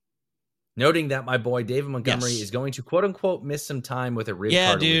 Noting that my boy David Montgomery is going to quote unquote miss some time with a rib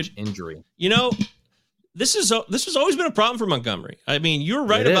cartilage injury. You know, this has always been a problem for Montgomery. I mean, you're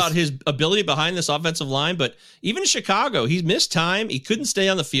right about his ability behind this offensive line, but even in Chicago, he's missed time. He couldn't stay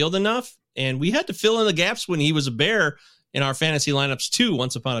on the field enough, and we had to fill in the gaps when he was a Bear in our fantasy lineups too,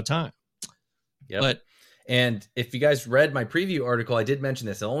 once upon a time. Yep. And if you guys read my preview article, I did mention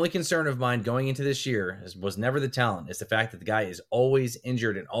this. The only concern of mine going into this year was never the talent. It's the fact that the guy is always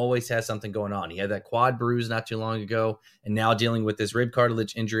injured and always has something going on. He had that quad bruise not too long ago, and now dealing with this rib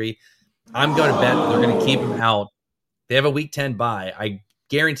cartilage injury. I'm going to bet they're going to keep him out. They have a week 10 bye. I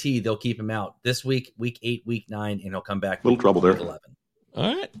guarantee they'll keep him out this week, week 8, week 9, and he'll come back. Little trouble there. 11.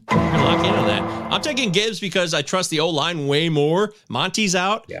 All right. We're going to lock into that. I'm taking Gibbs because I trust the O-line way more. Monty's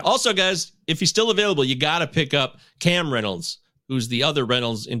out. Yeah. Also, guys, if he's still available, you got to pick up Cam Reynolds, who's the other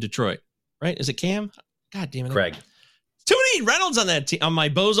Reynolds in Detroit. Right? Is it Cam? God damn it. Craig. Too many Reynolds on that team, on my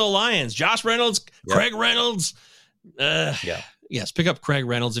Bozo Lions. Josh Reynolds, Craig Reynolds. Yes, pick up Craig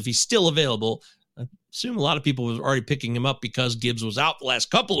Reynolds if he's still available. I assume a lot of people were already picking him up because Gibbs was out the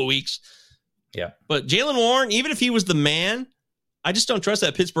last couple of weeks. Yeah. But Jalen Warren, even if he was the man, I just don't trust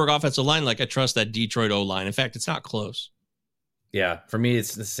that Pittsburgh offensive line like I trust that Detroit O-line. In fact, it's not close. Yeah, for me,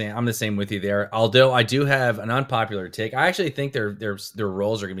 it's the same. I'm the same with you there. Although I do have an unpopular take. I actually think their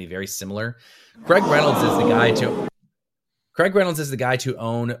roles are going to be very similar. Craig Reynolds is the guy to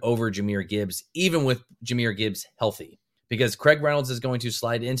own over Jahmyr Gibbs, even with Jahmyr Gibbs healthy, because Craig Reynolds is going to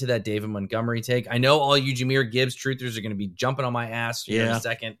slide into that David Montgomery take. I know all you Jahmyr Gibbs truthers are going to be jumping on my ass in a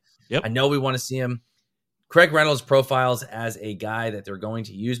second. Yep. I know we want to see him. Craig Reynolds profiles as a guy that they're going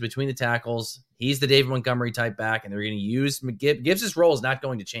to use between the tackles. He's the David Montgomery type back, and they're going to use Gibbs' role is not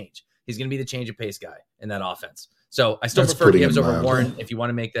going to change. He's going to be the change of pace guy in that offense. So I still prefer Gibbs over Warren if you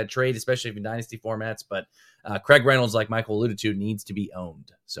want to make that trade, especially if in dynasty formats. But Craig Reynolds, like Michael alluded to, needs to be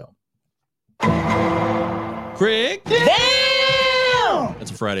owned. So Craig, damn!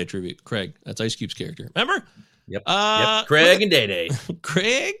 That's a Friday tribute. Craig, that's Ice Cube's character. Remember? Yep. Craig and Day Day.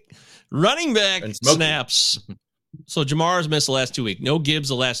 Craig. Running back snaps. So Jamar's missed the last 2 weeks. No Gibbs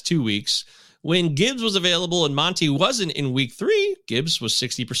the last 2 weeks. When Gibbs was available and Monty wasn't in week 3, Gibbs was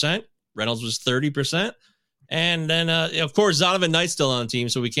 60%. Reynolds was 30%. And then, of course, Zonovan Knight's still on the team,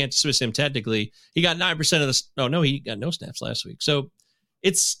 so we can't dismiss him technically. He got 9% of the... Oh, no, he got no snaps last week. So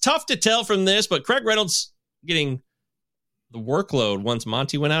it's tough to tell from this, but Craig Reynolds getting the workload once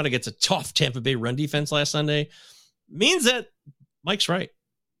Monty went out against a tough Tampa Bay run defense last Sunday means that Mike's right.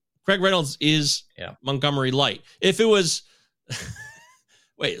 Craig Reynolds is Montgomery light. If it was,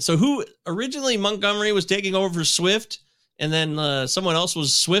 wait, so who originally Montgomery was taking over for Swift, and then someone else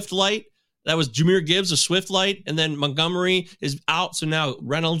was Swift light? That was Jahmyr Gibbs, a Swift light, and then Montgomery is out. So now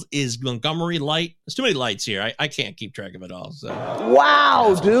Reynolds is Montgomery light. There's too many lights here. I can't keep track of it all. So.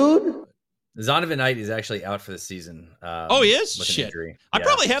 Wow, dude. Zonovan Knight is actually out for the season. Oh, he is? Shit. I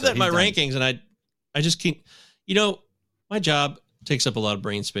probably have that in my rankings, and I just keep, my job takes up a lot of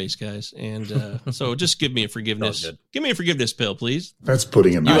brain space, guys. And so just give me a forgiveness. Give me a forgiveness pill, please. That's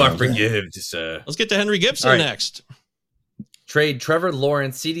putting him. You are forgiven, sir. Let's get to Henry Gibson next. Trade Trevor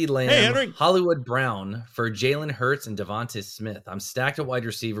Lawrence, CeeDee Lamb, Hollywood Brown for Jalen Hurts and Devonta Smith. I'm stacked at wide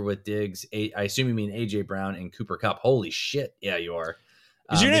receiver with Diggs. I assume you mean AJ Brown and Cooper Kupp. Holy shit. Yeah, you are.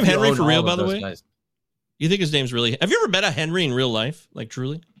 Is your name Henry for real, by the way? Guys. You think his name's really... Have you ever met a Henry in real life? Like,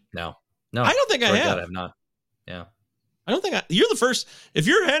 truly? No. I don't think I have. God, I have not. Yeah. I don't think you're the first. If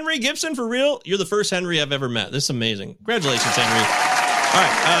you're Henry Gibson for real, you're the first Henry I've ever met. This is amazing. Congratulations, Henry. All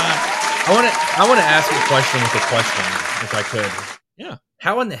right. I want to ask you a question with a question, if I could. Yeah.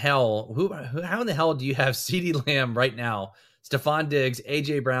 How in the hell do you have CeeDee Lamb right now, Stephon Diggs,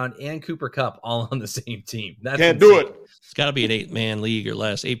 AJ Brown, and Cooper Kupp all on the same team? That's Can't do it. It's got to be an 8-man league or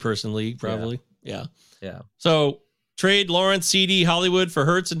less, 8-person league probably. Yeah. So trade Lawrence, CD, Hollywood for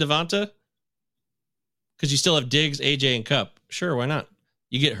Hurts and Devonta. Because you still have Diggs, AJ, and Kupp. Sure, why not?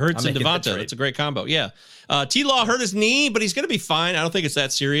 You get Hurts and Devonta. That's a great combo. Yeah. T-Law hurt his knee, but he's going to be fine. I don't think it's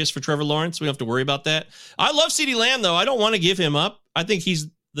that serious for Trevor Lawrence. We don't have to worry about that. I love CeeDee Lamb, though. I don't want to give him up. I think he's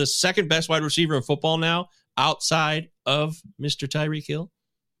the second best wide receiver in football now, outside of Mr. Tyreek Hill.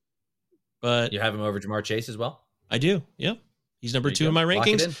 But you have him over Jamar Chase as well? I do. Yep. He's number 2 in my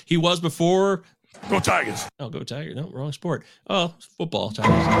rankings. He was before... Go Tigers. Oh, go Tigers. No, wrong sport. Oh, football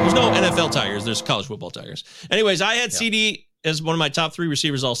Tigers. There's no NFL Tigers. There's college football Tigers. Anyways, I had CD as one of my top 3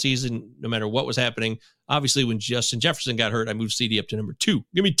 receivers all season, no matter what was happening. Obviously, when Justin Jefferson got hurt, I moved CD up to number 2.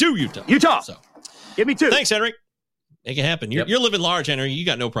 Give me 2, Utah. Utah. So Give me 2. Thanks, Henry. Make it happen. You're living large, Henry. You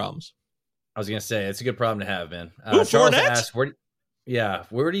got no problems. I was gonna say it's a good problem to have, man. Ooh, Charles Fournette? asked,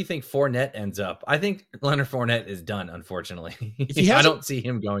 where do you think Fournette ends up? I think Leonard Fournette is done, unfortunately. I don't see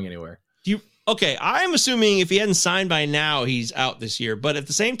him going anywhere. Okay, I'm assuming if he hadn't signed by now, he's out this year. But at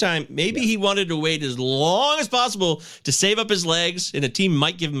the same time, maybe he wanted to wait as long as possible to save up his legs, and a team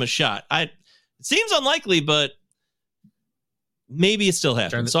might give him a shot. It seems unlikely, but maybe it still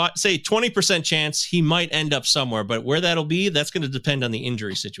happens. So I'd say 20% chance he might end up somewhere, but where that'll be, that's going to depend on the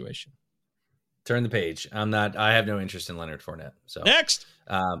injury situation. Turn the page. I have no interest in Leonard Fournette. So next,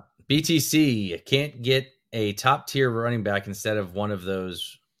 BTC can't get a top tier running back instead of one of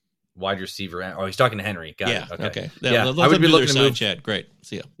those wide receiver. Oh, he's talking to Henry. Got it. Okay. Yeah, I would be looking to move. Chat. Great.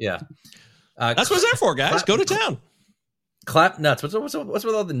 See ya. Yeah. That's what it's there for, guys. Go to town. Clap nuts. What's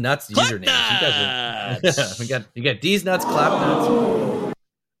with all the nuts usernames? You got D's nuts, clap nuts.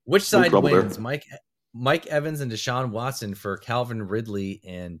 Which side wins? Mike Evans and Deshaun Watson for Calvin Ridley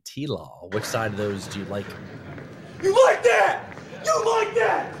and T-Law. Which side of those do you like? You like that? You like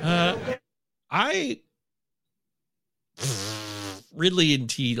that? Ridley and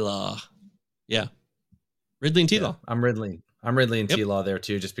T-Law. Yeah. Ridley and T-Law. Yeah, I'm Ridley and T-Law there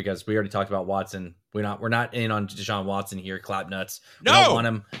too, just because we already talked about Watson. We're not in on Deshaun Watson here. Clap nuts. No. We don't want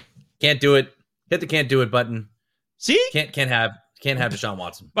him. Can't do it. Hit the can't do it button. See? Can't have Deshaun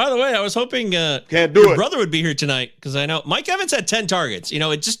Watson. By the way, I was hoping your brother would be here tonight, because I know Mike Evans had 10 targets. It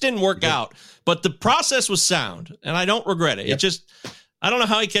just didn't work out, but the process was sound, and I don't regret it. Yep. I don't know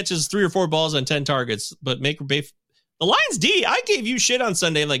how he catches 3 or 4 balls on 10 targets, but the Lions D, I gave you shit on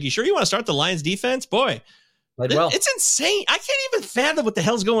Sunday. Like, you sure you want to start the Lions defense? Boy, it's insane. I can't even fathom what the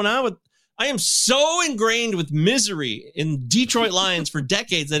hell's going on with. I am so ingrained with misery in Detroit Lions for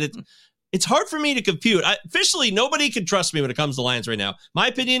decades that it's hard for me to compute. Officially, nobody can trust me when it comes to Lions right now. My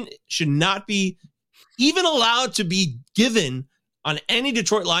opinion should not be even allowed to be given on any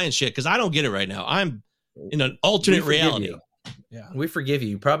Detroit Lions shit, because I don't get it right now. I'm in an alternate reality. Yeah, we forgive you.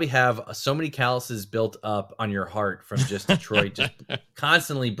 You probably have so many calluses built up on your heart from just Detroit, just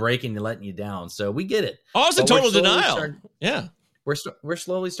constantly breaking and letting you down. So we get it. Oh, it's a total denial. We're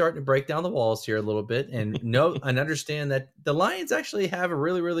slowly starting to break down the walls here a little bit, and understand that the Lions actually have a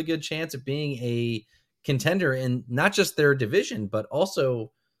really, really good chance of being a contender in not just their division, but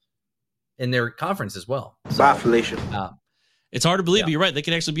also in their conference as well. Bye, Felicia. It's hard to believe, but you're right. They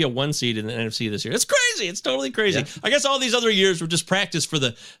could actually be a 1 seed in the NFC this year. It's crazy. It's totally crazy. Yeah. I guess all these other years were just practice for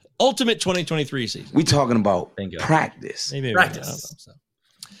the ultimate 2023 season. We talking about practice. Maybe practice.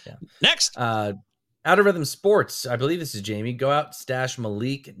 Yeah. Next. Out of Rhythm Sports, I believe this is Jamie. Go out, stash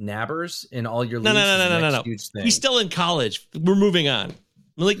Malik Nabers in all your leagues. No. He's still in college. We're moving on.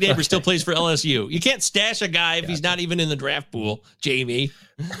 Malik Nabers still plays for LSU. You can't stash a guy if he's not even in the draft pool, Jamie.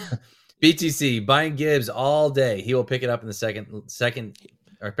 BTC buying Gibbs all day. He will pick it up in the second,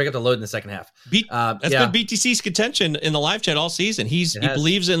 or pick up the load in the second half. That's been BTC's contention in the live chat all season. He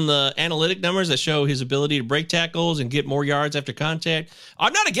believes in the analytic numbers that show his ability to break tackles and get more yards after contact.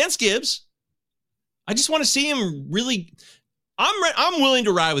 I'm not against Gibbs. I just want to see him really. I'm willing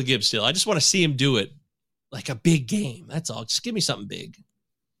to ride with Gibbs still. I just want to see him do it like a big game. That's all. Just give me something big.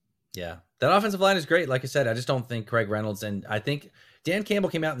 Yeah, that offensive line is great. Like I said, I just don't think Craig Reynolds, and I think Dan Campbell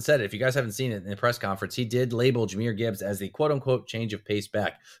came out and said it. If you guys haven't seen it in the press conference, he did label Jahmyr Gibbs as the quote-unquote change of pace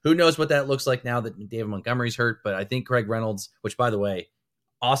back. Who knows what that looks like now that David Montgomery's hurt, but I think Craig Reynolds, which, by the way,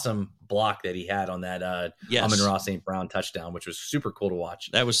 awesome block that he had on that Amon-Ra St. Brown touchdown, which was super cool to watch.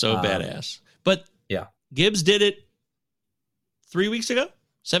 That was so badass. But yeah, Gibbs did it 3 weeks ago,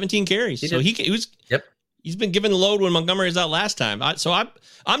 17 carries. He's been given the load when Montgomery was out last time.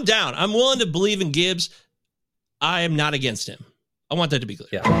 I'm down. I'm willing to believe in Gibbs. I am not against him. I want that to be clear.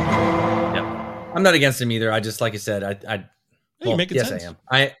 Yeah. I'm not against him either. I just, like I said, you're making sense.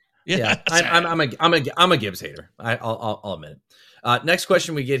 I am. I'm a Gibbs hater. I'll admit it. Next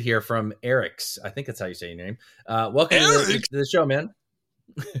question we get here from Eric's. I think that's how you say your name. Welcome to the show, man.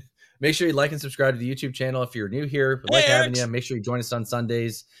 Make sure you like and subscribe to the YouTube channel if you're new here. We like having you. Make sure you join us on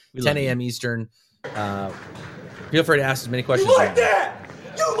Sundays, 10 a.m. Eastern. Feel free to ask as many questions. You like that?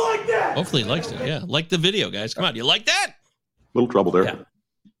 You like that? Hopefully he likes it. Yeah. Like the video, guys. Come on. You like that? Little trouble there. Yeah.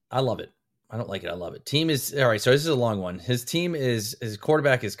 I love it. I don't like it. I love it. Team is all right. So this is a long one. His team is his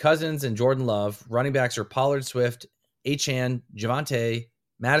quarterback is Cousins and Jordan Love. Running backs are Pollard, Swift, Achane, Javonte,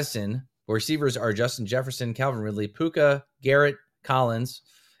 Madison. Receivers are Justin Jefferson, Calvin Ridley, Puka, Garrett, Collins,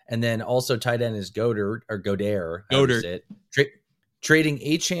 and then also tight end is Goddard. Trading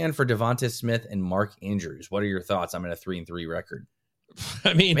Achane for Devonta Smith and Mark Andrews. What are your thoughts? I'm at a 3-3 record.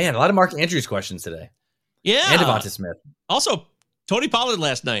 I mean, man, a lot of Mark Andrews questions today. Yeah. And Devonta Smith. Also, Tony Pollard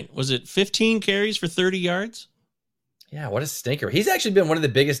last night, was it 15 carries for 30 yards? Yeah, what a stinker. He's actually been one of the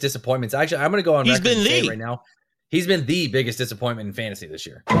biggest disappointments. Actually, I'm going to go on record and say right now, he's been the biggest disappointment in fantasy this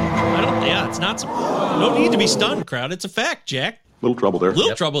year. It's not. No need to be stunned, crowd. It's a fact, Jack. Little trouble there.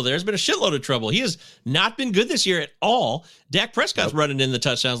 Trouble there. There's been a shitload of trouble. He has not been good this year at all. Dak Prescott's running in the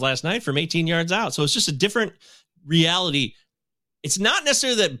touchdowns last night from 18 yards out. So it's just a different reality. It's not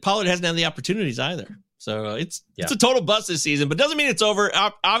necessarily that Pollard hasn't had the opportunities either. So it's a total bust this season, but doesn't mean it's over.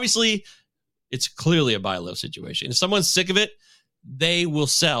 Obviously, it's clearly a buy low situation. If someone's sick of it, they will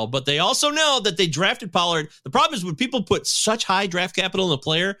sell. But they also know that they drafted Pollard. The problem is when people put such high draft capital in a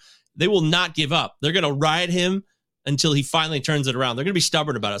player, they will not give up. They're going to ride him until he finally turns it around. They're going to be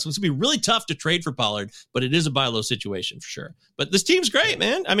stubborn about it. So it's going to be really tough to trade for Pollard, but it is a buy low situation for sure. But this team's great,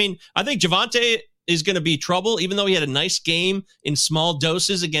 man. I mean, I think Javonte is going to be trouble, even though he had a nice game in small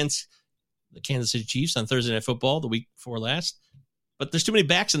doses against the Kansas City Chiefs on Thursday Night Football the week before last. But there's too many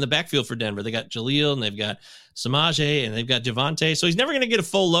backs in the backfield for Denver. They got Jaleel, and they've got Samaje, and they've got Javonte. So he's never going to get a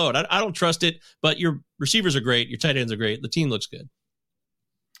full load. I don't trust it, but your receivers are great. Your tight ends are great. The team looks good.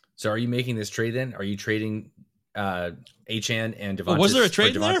 So are you making this trade then? Are you trading Achane and Devonta? Was there a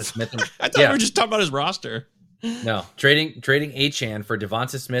trade in there? Smith I thought we were just talking about his roster. No, trading Achane for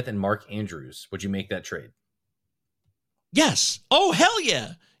Devonta Smith and Mark Andrews. Would you make that trade? Yes. Oh, hell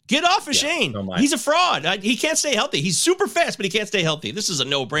yeah. Get off of Shane. He's a fraud. He can't stay healthy. He's super fast, but he can't stay healthy. This is a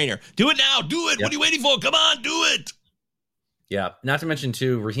no-brainer. Do it now. Do it. Yep. What are you waiting for? Come on, do it. Yeah. Not to mention,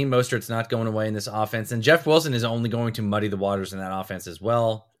 too, Raheem Mostert's not going away in this offense, and Jeff Wilson is only going to muddy the waters in that offense as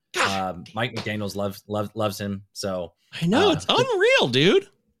well. Mike McDaniels loves him. So I know it's unreal, dude.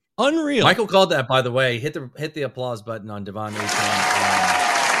 Unreal. Michael called that, by the way. Hit the applause button on Devon Achane.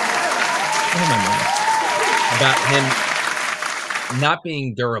 About him not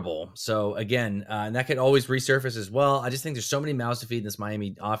being durable. So again, and that could always resurface as well. I just think there's so many mouths to feed in this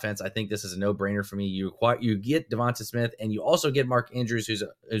Miami offense. I think this is a no-brainer for me. You get Devonta Smith, and you also get Mark Andrews,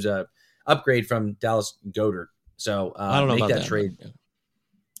 who's a upgrade from Dallas Goedert. So I don't know make about that trade. Yeah.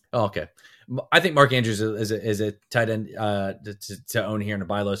 Oh, okay. I think Mark Andrews is a tight end to own here in a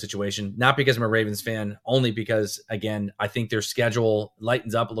buy low situation. Not because I'm a Ravens fan, only because, again, I think their schedule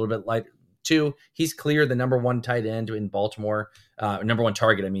lightens up a little bit. Two, he's clear the number one tight end in Baltimore, number one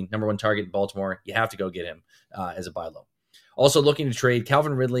target in Baltimore. You have to go get him as a buy low. Also looking to trade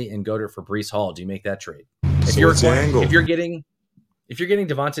Calvin Ridley and Goedert for Breece Hall. Do you make that trade? If you're getting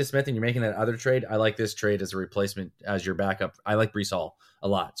Devonta Smith and you're making that other trade, I like this trade as a replacement as your backup. I like Breece Hall a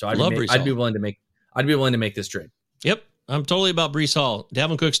lot, so I'd be willing to make this trade. Yep. I'm totally about Breece Hall.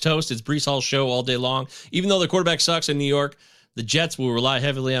 Dalvin Cook's toast. It's Breece Hall's show all day long. Even though the quarterback sucks in New York, the Jets will rely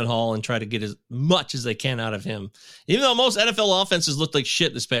heavily on Hall and try to get as much as they can out of him. Even though most NFL offenses looked like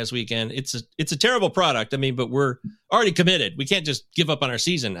shit this past weekend, it's a terrible product. I mean, but we're already committed. We can't just give up on our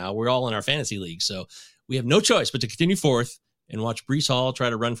season now. We're all in our fantasy league, so we have no choice but to continue forth and watch Breece Hall try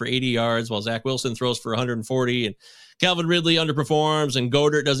to run for 80 yards while Zach Wilson throws for 140 and Calvin Ridley underperforms and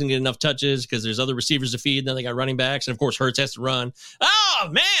Goedert doesn't get enough touches because there's other receivers to feed. And then they got running backs. And, of course, Hurts has to run. Oh,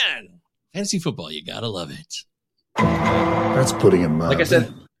 man. Fantasy football, you got to love it. That's putting it mildly.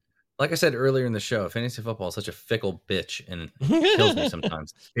 Like I said earlier in the show, fantasy football is such a fickle bitch and it kills me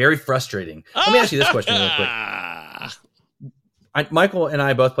sometimes. Very frustrating. Let me ask you this question real quick. Michael and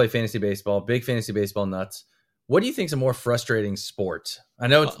I both play fantasy baseball, big fantasy baseball nuts. What do you think is a more frustrating sport? I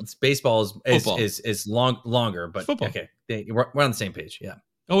know it's baseball is longer, but football. Okay, we're on the same page. Yeah,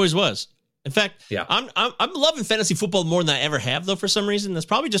 always was. In fact, yeah, I'm loving fantasy football more than I ever have, though. For some reason, that's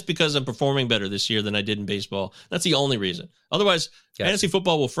probably just because I'm performing better this year than I did in baseball. That's the only reason. Otherwise, fantasy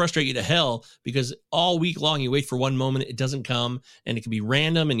football will frustrate you to hell because all week long you wait for one moment, it doesn't come, and it can be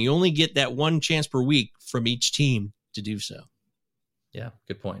random, and you only get that one chance per week from each team to do so. Yeah,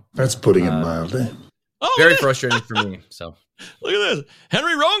 good point. That's putting it mildly. Oh, very frustrating for me. So look at this.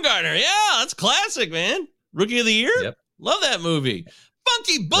 Henry Rowengartner. Yeah, that's classic, man. Rookie of the year. Yep. Love that movie.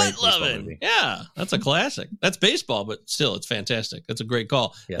 Funky butt loving. Yeah, that's a classic. That's baseball, but still, it's fantastic. That's a great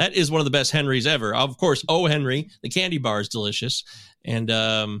call. Yeah. That is one of the best Henrys ever. Of course, Oh Henry, the candy bar is delicious. And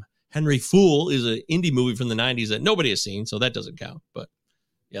Henry Fool is an indie movie from the 90s that nobody has seen, so that doesn't count. But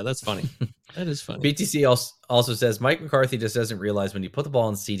yeah, that's funny. That is funny. BTC also says, Mike McCarthy just doesn't realize when you put the ball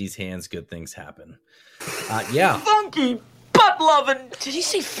in CD's hands, good things happen. Yeah. Funky butt loving. Did he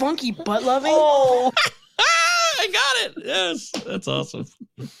say funky butt loving? Oh. I got it. Yes. That's awesome.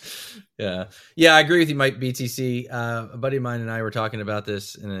 Yeah. I agree with you, Mike BTC. A buddy of mine and I were talking about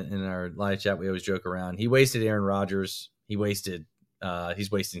this in our live chat. We always joke around. He wasted Aaron Rodgers. He wasted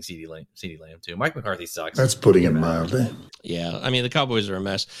he's wasting CeeDee Lamb too. Mike McCarthy sucks. That's putting it mildly. Yeah, I mean, the Cowboys are a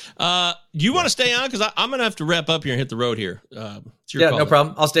mess. Do you want to stay on? Because I'm going to have to wrap up here and hit the road here. It's your call. No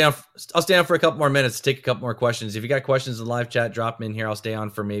problem. I'll stay on for a couple more minutes to take a couple more questions. If you got questions in the live chat, drop them in here. I'll stay on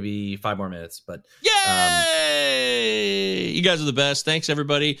for maybe 5 more minutes. But yay! You guys are the best. Thanks,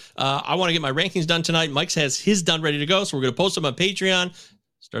 everybody. I want to get my rankings done tonight. Mike's has his done ready to go, so we're going to post them on Patreon.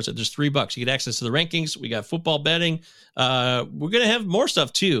 Starts at just $3. You get access to the rankings. We got football betting. We're going to have more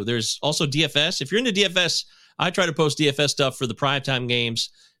stuff, too. There's also DFS. If you're into DFS, I try to post DFS stuff for the primetime games,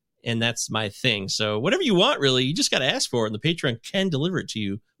 and that's my thing. So whatever you want, really, you just got to ask for it, and the Patreon can deliver it to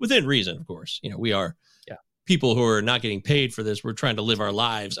you within reason, of course. You know, we are people who are not getting paid for this. We're trying to live our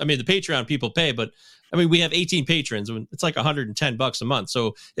lives. I mean, the Patreon people pay, but I mean, we have 18 patrons. It's like $110 a month.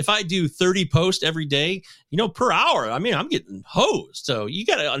 So if I do 30 posts every day, per hour, I mean, I'm getting hosed. So you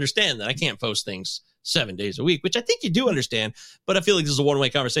got to understand that I can't post things 7 days a week, which I think you do understand. But I feel like this is a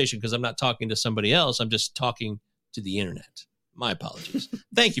one-way conversation because I'm not talking to somebody else. I'm just talking to the internet. My apologies.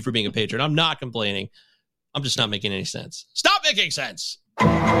 Thank you for being a patron. I'm not complaining. I'm just not making any sense. Stop making sense.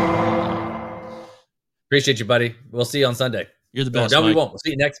 Appreciate you, buddy. We'll see you on Sunday. You're the best. No, Mike. we won't. We'll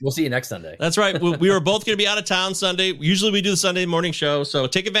see you next Sunday. That's right. We were both going to be out of town Sunday. Usually we do the Sunday morning show. So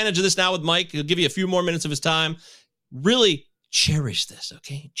take advantage of this now with Mike. He'll give you a few more minutes of his time. Really cherish this,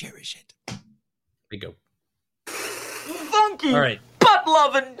 okay? Cherish it. Here we go. Funky All right. butt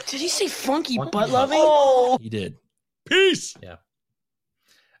loving. Did he say funky butt loving? Oh, he did. Peace. Yeah.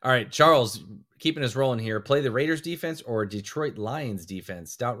 All right, Charles, keeping us rolling here. Play the Raiders defense or Detroit Lions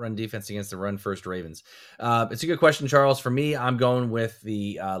defense? Stout run defense against the run-first Ravens. It's a good question, Charles. For me, I'm going with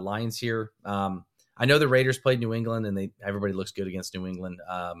the Lions here. I know the Raiders played New England, and everybody looks good against New England.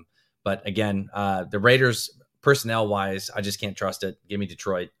 But again, the Raiders, personnel-wise, I just can't trust it. Give me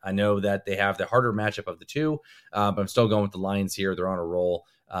Detroit. I know that they have the harder matchup of the two, but I'm still going with the Lions here. They're on a roll.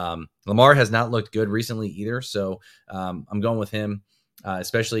 Lamar has not looked good recently either, so I'm going with him.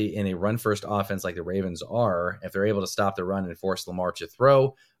 Especially in a run-first offense like the Ravens are, if they're able to stop the run and force Lamar to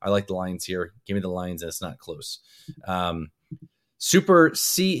throw, I like the Lions here. Give me the Lions, and it's not close. Super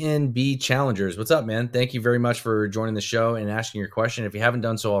CNB Challengers, what's up, man? Thank you very much for joining the show and asking your question. If you haven't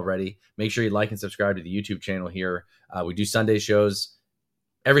done so already, make sure you like and subscribe to the YouTube channel here. We do Sunday shows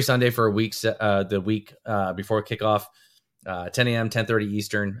every Sunday for a week, the week before kickoff. 10 a.m., 10:30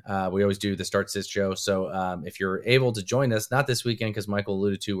 Eastern. We always do the Start Sit show. So if you're able to join us, not this weekend because Michael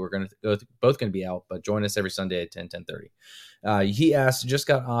alluded to, we're going to both going to be out, but join us every Sunday at 10:30. He asked, just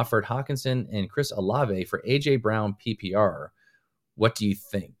got offered Hawkinson and Chris Olave for AJ Brown PPR. What do you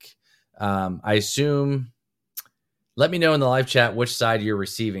think? I assume. Let me know in the live chat which side you're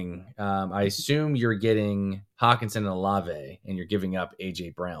receiving. I assume you're getting Hawkinson and Olave, and you're giving up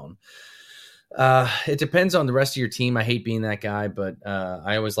AJ Brown. It depends on the rest of your team. I hate being that guy, but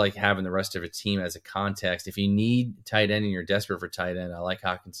I always like having the rest of a team as a context. If you need tight end and you're desperate for tight end, I like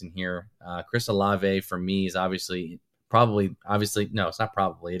Hawkinson here. Chris Olave for me is it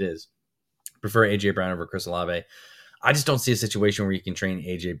is. Prefer AJ Brown over Chris Olave. I just don't see a situation where you can train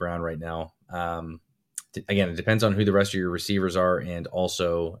AJ Brown right now. Again, it depends on who the rest of your receivers are and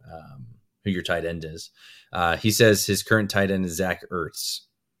also who your tight end is. He says his current tight end is Zach Ertz.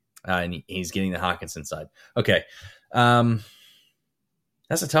 And he's getting the Hawkinson side. Okay. That's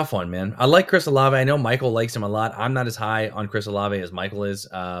a tough one, man. I like Chris Olave. I know Michael likes him a lot. I'm not as high on Chris Olave as Michael is,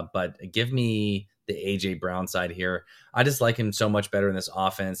 but give me the A.J. Brown side here. I just like him so much better in this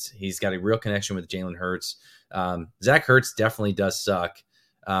offense. He's got a real connection with Jalen Hurts. Zach Ertz definitely does suck.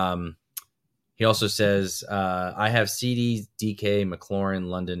 He also says, I have CD, DK, McLaurin,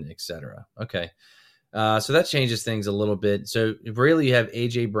 London, etc. Okay. So that changes things a little bit. So really you have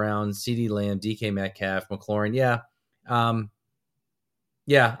A.J. Brown, CeeDee Lamb, DK Metcalf, McLaurin. Yeah.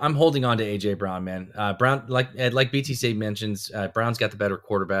 I'm holding on to A.J. Brown, man. Brown, like BTC mentions, Brown's got the better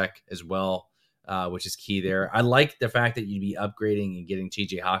quarterback as well, which is key there. I like the fact that you'd be upgrading and getting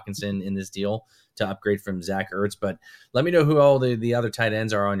T.J. Hawkinson in this deal to upgrade from Zach Ertz. But let me know who all the other tight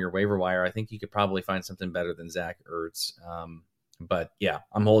ends are on your waiver wire. I think you could probably find something better than Zach Ertz. But yeah,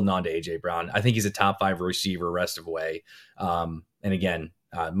 I'm holding on to AJ Brown. I think he's a top 5 receiver rest of the way. And again,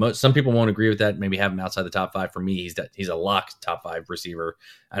 some people won't agree with that. Maybe have him outside the top 5. For me, he's a locked top 5 receiver.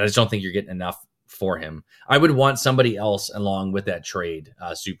 I just don't think you're getting enough for him. I would want somebody else along with that trade,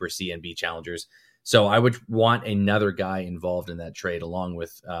 Super CNB Challengers. So I would want another guy involved in that trade along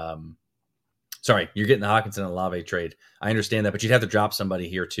with, you're getting the Hawkinson and Olave trade. I understand that, but you'd have to drop somebody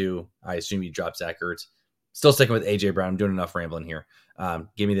here too. I assume you drop Zach Ertz. Still sticking with AJ Brown. I'm doing enough rambling here.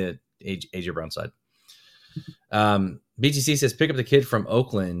 Give me the AJ Brown side. BTC says pick up the kid from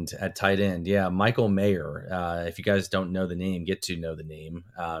Oakland at tight end. Yeah, Michael Mayer. If you guys don't know the name, get to know the name.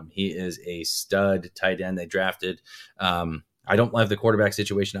 He is a stud tight end they drafted. I don't love the quarterback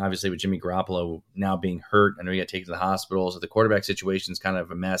situation, obviously, with Jimmy Garoppolo now being hurt. I know he got taken to the hospital, so the quarterback situation is kind of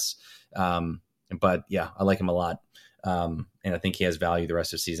a mess. But yeah, I like him a lot. And I think he has value the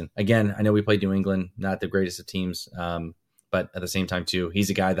rest of the season. Again, I know we played New England, not the greatest of teams. But at the same time, too, he's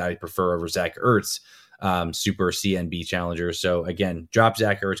a guy that I prefer over Zach Ertz, super CNB challenger. So again, drop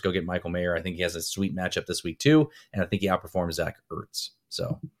Zach Ertz, go get Michael Mayer. I think he has a sweet matchup this week, too. And I think he outperforms Zach Ertz.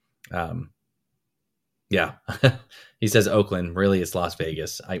 So, yeah, he says Oakland. Really, it's Las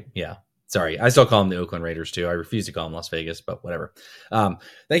Vegas. Sorry. I still call them the Oakland Raiders too. I refuse to call them Las Vegas, but whatever.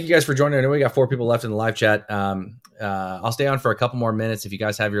 Thank you guys for joining. I know we got 4 people left in the live chat. I'll stay on for a couple more minutes. If you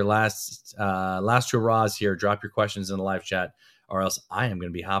guys have your last 2 hurrahs here, drop your questions in the live chat, or else I am going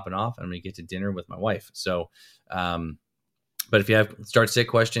to be hopping off and I'm going to get to dinner with my wife. So, but if you have start sit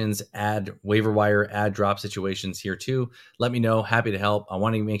questions, add waiver wire, add drop situations here too, let me know. Happy to help. I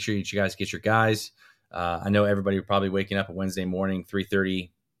want to make sure that you guys get your guys. I know everybody probably waking up a Wednesday morning,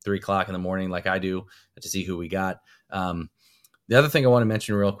 3:30, 3 o'clock in the morning, like I do, to see who we got. The other thing I want to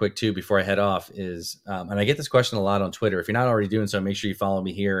mention real quick too, before I head off is, and I get this question a lot on Twitter. If you're not already doing so, make sure you follow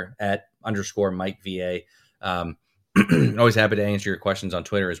me here at _MikeVA. Always happy to answer your questions on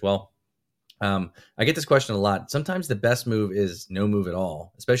Twitter as well. I get this question a lot. Sometimes the best move is no move at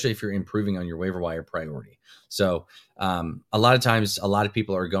all, especially if you're improving on your waiver wire priority. So a lot of times, a lot of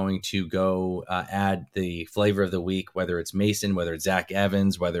people are going to go add the flavor of the week, whether it's Mason, whether it's Zach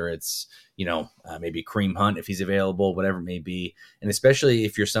Evans, whether it's, maybe Kareem Hunt, if he's available, whatever it may be. And especially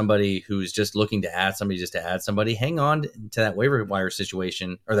if you're somebody who's just looking to add somebody just to add somebody, hang on to that waiver wire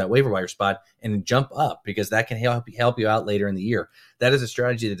situation or that waiver wire spot and jump up, because that can help you out later in the year. That is a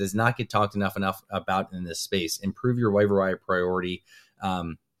strategy that does not get talked enough about in this space. Improve your waiver wire priority.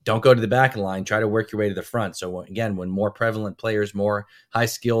 Don't go to the back of the line. Try to work your way to the front. So again, when more prevalent players, more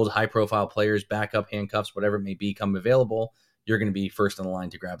high-skilled, high-profile players, backup, handcuffs, whatever it may be, come available, you're going to be first on the line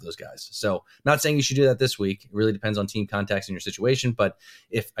to grab those guys. So not saying you should do that this week. It really depends on team contacts and your situation. But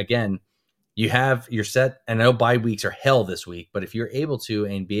if, again, you're set, and I know bye weeks are hell this week, but if you're able to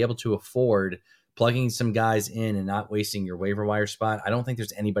and be able to afford plugging some guys in and not wasting your waiver wire spot, I don't think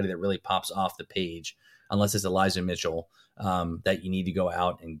there's anybody that really pops off the page unless it's Elijah Mitchell that you need to go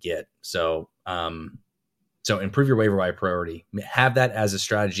out and get. So improve your waiver wire priority. Have that as a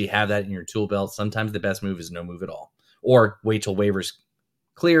strategy. Have that in your tool belt. Sometimes the best move is no move at all. Or wait till waivers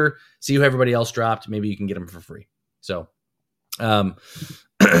clear, see who everybody else dropped. Maybe you can get them for free. So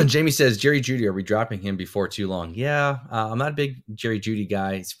Jamie says, Jerry Jeudy, are we dropping him before too long? Yeah, I'm not a big Jerry Jeudy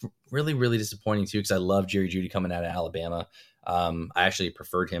guy. It's really, really disappointing too, because I love Jerry Jeudy coming out of Alabama. I actually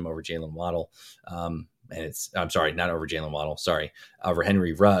preferred him over Jalen Waddle. I'm sorry, not over Jalen Waddle. Sorry, over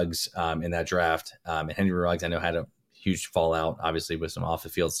Henry Ruggs in that draft. And Henry Ruggs, I know, had a huge fallout, obviously, with some off the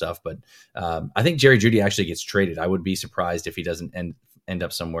field stuff. But I think Jerry Jeudy actually gets traded. I would be surprised if he doesn't end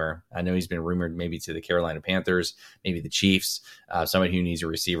up somewhere. I know he's been rumored maybe to the Carolina Panthers, maybe the Chiefs, somebody who needs a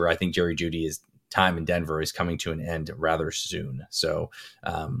receiver. I think Jerry Jeudy's time in Denver is coming to an end rather soon. So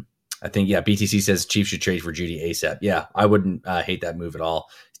I think, BTC says Chiefs should trade for Jeudy ASAP. Yeah, I wouldn't hate that move at all.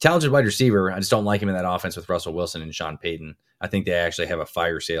 He's a talented wide receiver. I just don't like him in that offense with Russell Wilson and Sean Payton. I think they actually have a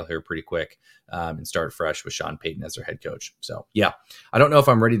fire sale here pretty quick and start fresh with Sean Payton as their head coach. So, yeah, I don't know if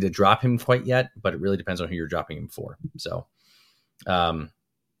I'm ready to drop him quite yet, but it really depends on who you're dropping him for. So,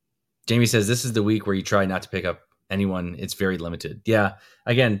 Jamie says, this is the week where you try not to pick up anyone. It's very limited. Yeah.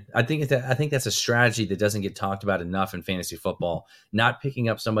 Again, I think that's a strategy that doesn't get talked about enough in fantasy football. Not picking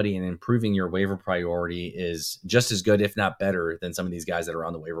up somebody and improving your waiver priority is just as good, if not better, than some of these guys that are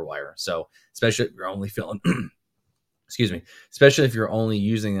on the waiver wire. So especially if you're only especially if you're only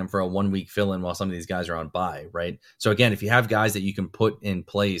using them for a 1 week fill-in while some of these guys are on bye, right? So again, if you have guys that you can put in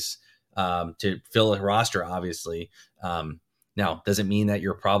place to fill a roster, obviously, now, does it mean that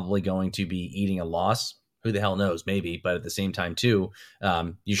you're probably going to be eating a loss? Who the hell knows? Maybe. But at the same time, too,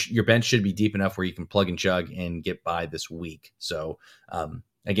 your bench should be deep enough where you can plug and chug and get by this week. So,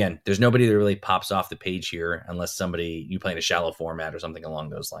 again, there's nobody that really pops off the page here unless you play in a shallow format or something along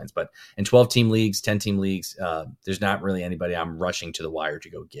those lines. But in 12-team leagues, 10-team leagues, there's not really anybody I'm rushing to the wire to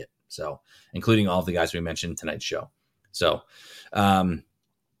go get. So, including all of the guys we mentioned in tonight's show. So,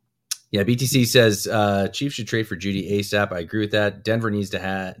 BTC says Chiefs should trade for Jeudy ASAP. I agree with that. Denver needs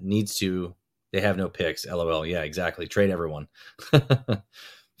to. They have no picks. LOL. Yeah, exactly. Trade everyone.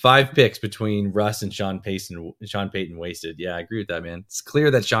 5 picks between Russ and Sean Payton wasted. Yeah, I agree with that, man. It's clear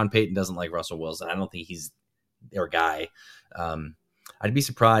that Sean Payton doesn't like Russell Wilson. I don't think he's their guy. I'd be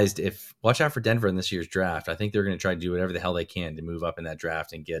surprised if watch out for Denver in this year's draft. I think they're going to try to do whatever the hell they can to move up in that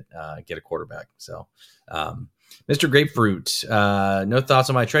draft and get a quarterback. So, Mr. Grapefruit, no thoughts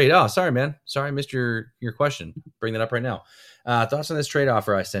on my trade. Oh, sorry, man. Sorry, I missed your question. Bring that up right now. Thoughts on this trade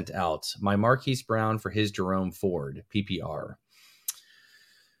offer I sent out. My Marquise Brown for his Jerome Ford, PPR.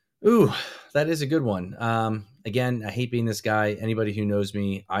 Ooh, that is a good one. Again, I hate being this guy. Anybody who knows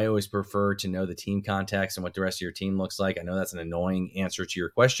me, I always prefer to know the team context and what the rest of your team looks like. I know that's an annoying answer to your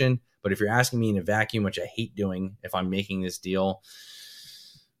question, but if you're asking me in a vacuum, which I hate doing if I'm making this deal,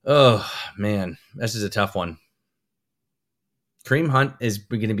 oh, man, this is a tough one. Kareem Hunt is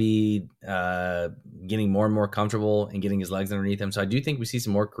going to be getting more and more comfortable and getting his legs underneath him. So I do think we see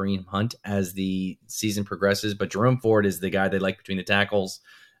some more Kareem Hunt as the season progresses, but Jerome Ford is the guy they like between the tackles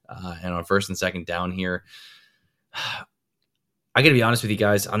and on first and second down here. I got to be honest with you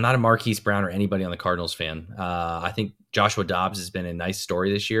guys. I'm not a Marquise Brown or anybody on the Cardinals fan. I think Joshua Dobbs has been a nice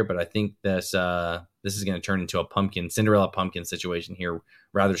story this year, but I think this is going to turn into a Cinderella pumpkin situation here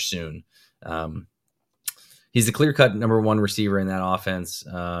rather soon. He's the clear-cut number one receiver in that offense.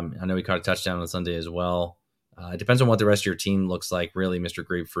 I know he caught a touchdown on Sunday as well. It depends on what the rest of your team looks like, really, Mr.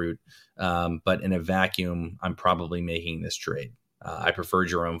 Grapefruit. But in a vacuum, I'm probably making this trade. I prefer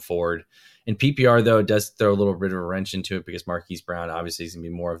Jerome Ford. In PPR, though, it does throw a little bit of a wrench into it because Marquise Brown obviously is going to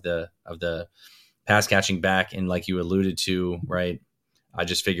be more of the pass-catching back. And like you alluded to, right, I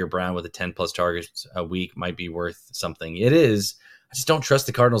just figure Brown with 10-plus targets a week might be worth something. It is. I just don't trust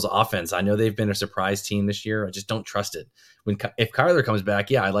the Cardinals offense. I know they've been a surprise team this year. I just don't trust it. If Kyler comes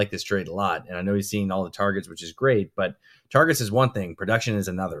back, yeah, I like this trade a lot. And I know he's seeing all the targets, which is great, but targets is one thing. Production is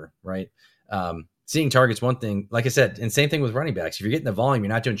another, right? Seeing targets, one thing, like I said, and same thing with running backs. If you're getting the volume,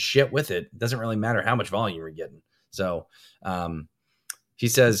 you're not doing shit with it. It doesn't really matter how much volume you're getting. So he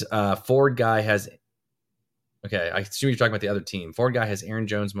says Ford guy has, okay, I assume you're talking about the other team. Ford guy has Aaron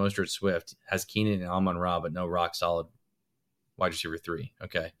Jones, Mostert, Swift, has Keenan and Amon-Ra, but no rock solid wide receiver 3.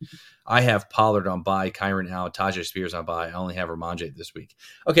 Okay. I have Pollard on bye, Kyron out, Tajay Spears on bye. I only have Ramondre this week.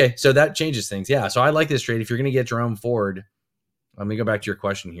 Okay, so that changes things. Yeah, so I like this trade. If you're going to get Jerome Ford, let me go back to your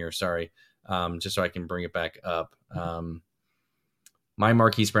question here. Sorry. Just so I can bring it back up. My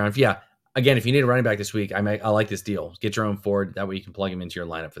Marquise Brown. Yeah, again, if you need a running back this week, I like this deal. Get Jerome Ford. That way you can plug him into your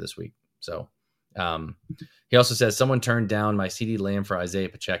lineup for this week. So he also says, someone turned down my CeeDee Lamb for Isaiah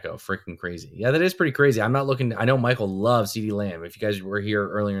Pacheco. Freaking crazy. Yeah, that is pretty crazy. I'm not looking. I know Michael loves CeeDee Lamb. If you guys were here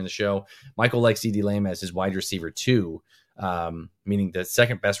earlier in the show, Michael likes CeeDee Lamb as his wide receiver 2, meaning the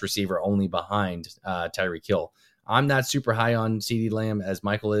second best receiver only behind Tyreek Hill. I'm not super high on CeeDee Lamb as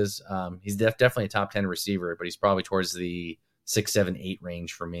Michael is. He's definitely a top 10 receiver, but he's probably towards the 6, 7, 8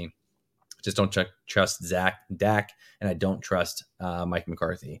 range for me. Just don't trust Dak, and I don't trust Mike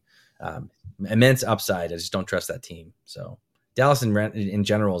McCarthy. Immense upside. I just don't trust that team. So Dallas in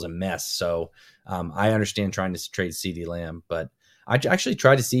general is a mess. So I understand trying to trade CeeDee Lamb, but I actually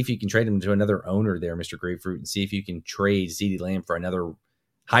tried to see if you can trade him to another owner there, Mr. Grapefruit, and see if you can trade CeeDee Lamb for another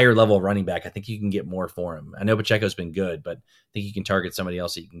higher level running back. I think you can get more for him. I know Pacheco's been good, but I think you can target somebody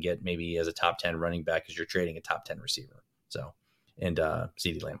else that you can get maybe as a top 10 running back because you're trading a top 10 receiver. So, and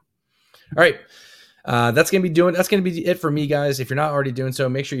CeeDee Lamb. All right. That's going to be it for me, guys. If you're not already doing so,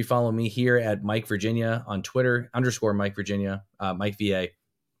 make sure you follow me here at Mike Virginia on Twitter, _Mike Virginia, Mike VA.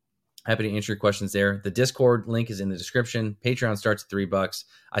 Happy to answer your questions there. The Discord link is in the description. Patreon starts at $3.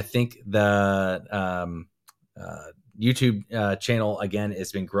 I think the YouTube channel, again,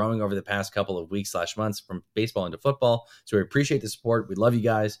 has been growing over the past couple of weeks / months from baseball into football. So we appreciate the support. We love you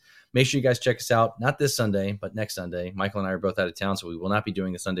guys. Make sure you guys check us out. Not this Sunday, but next Sunday. Michael and I are both out of town, so we will not be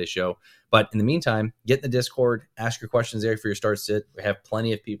doing the Sunday show. But in the meantime, get in the Discord. Ask your questions there for your start sit. We have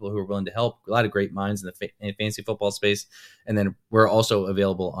plenty of people who are willing to help. A lot of great minds in the fantasy football space. And then we're also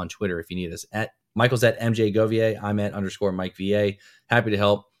available on Twitter if you need us. Michael's at MJ Govier. I'm at _Mike VA. Happy to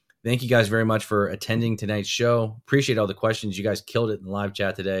help. Thank you guys very much for attending tonight's show. Appreciate all the questions. You guys killed it in the live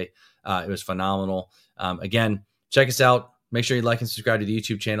chat today. It was phenomenal. Again, check us out. Make sure you like and subscribe to the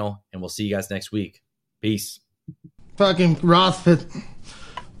YouTube channel, and we'll see you guys next week. Peace. Fucking Roethlisberger,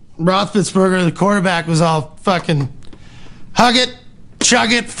 the quarterback, was all fucking hug it,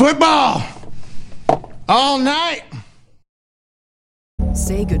 chug it, football all night.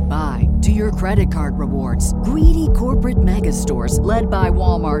 Say goodbye to your credit card rewards. Greedy corporate mega stores, led by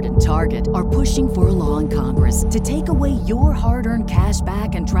Walmart and Target, are pushing for a law in Congress to take away your hard-earned cash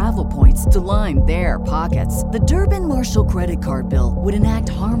back and travel points to line their pockets. The Durbin-Marshall credit card bill would enact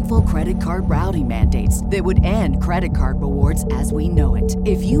harmful credit card routing mandates that would end credit card rewards as we know it.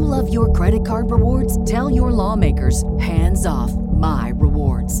 If you love your credit card rewards, tell your lawmakers, hands off my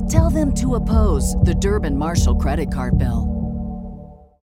rewards. Tell them to oppose the Durbin-Marshall credit card bill.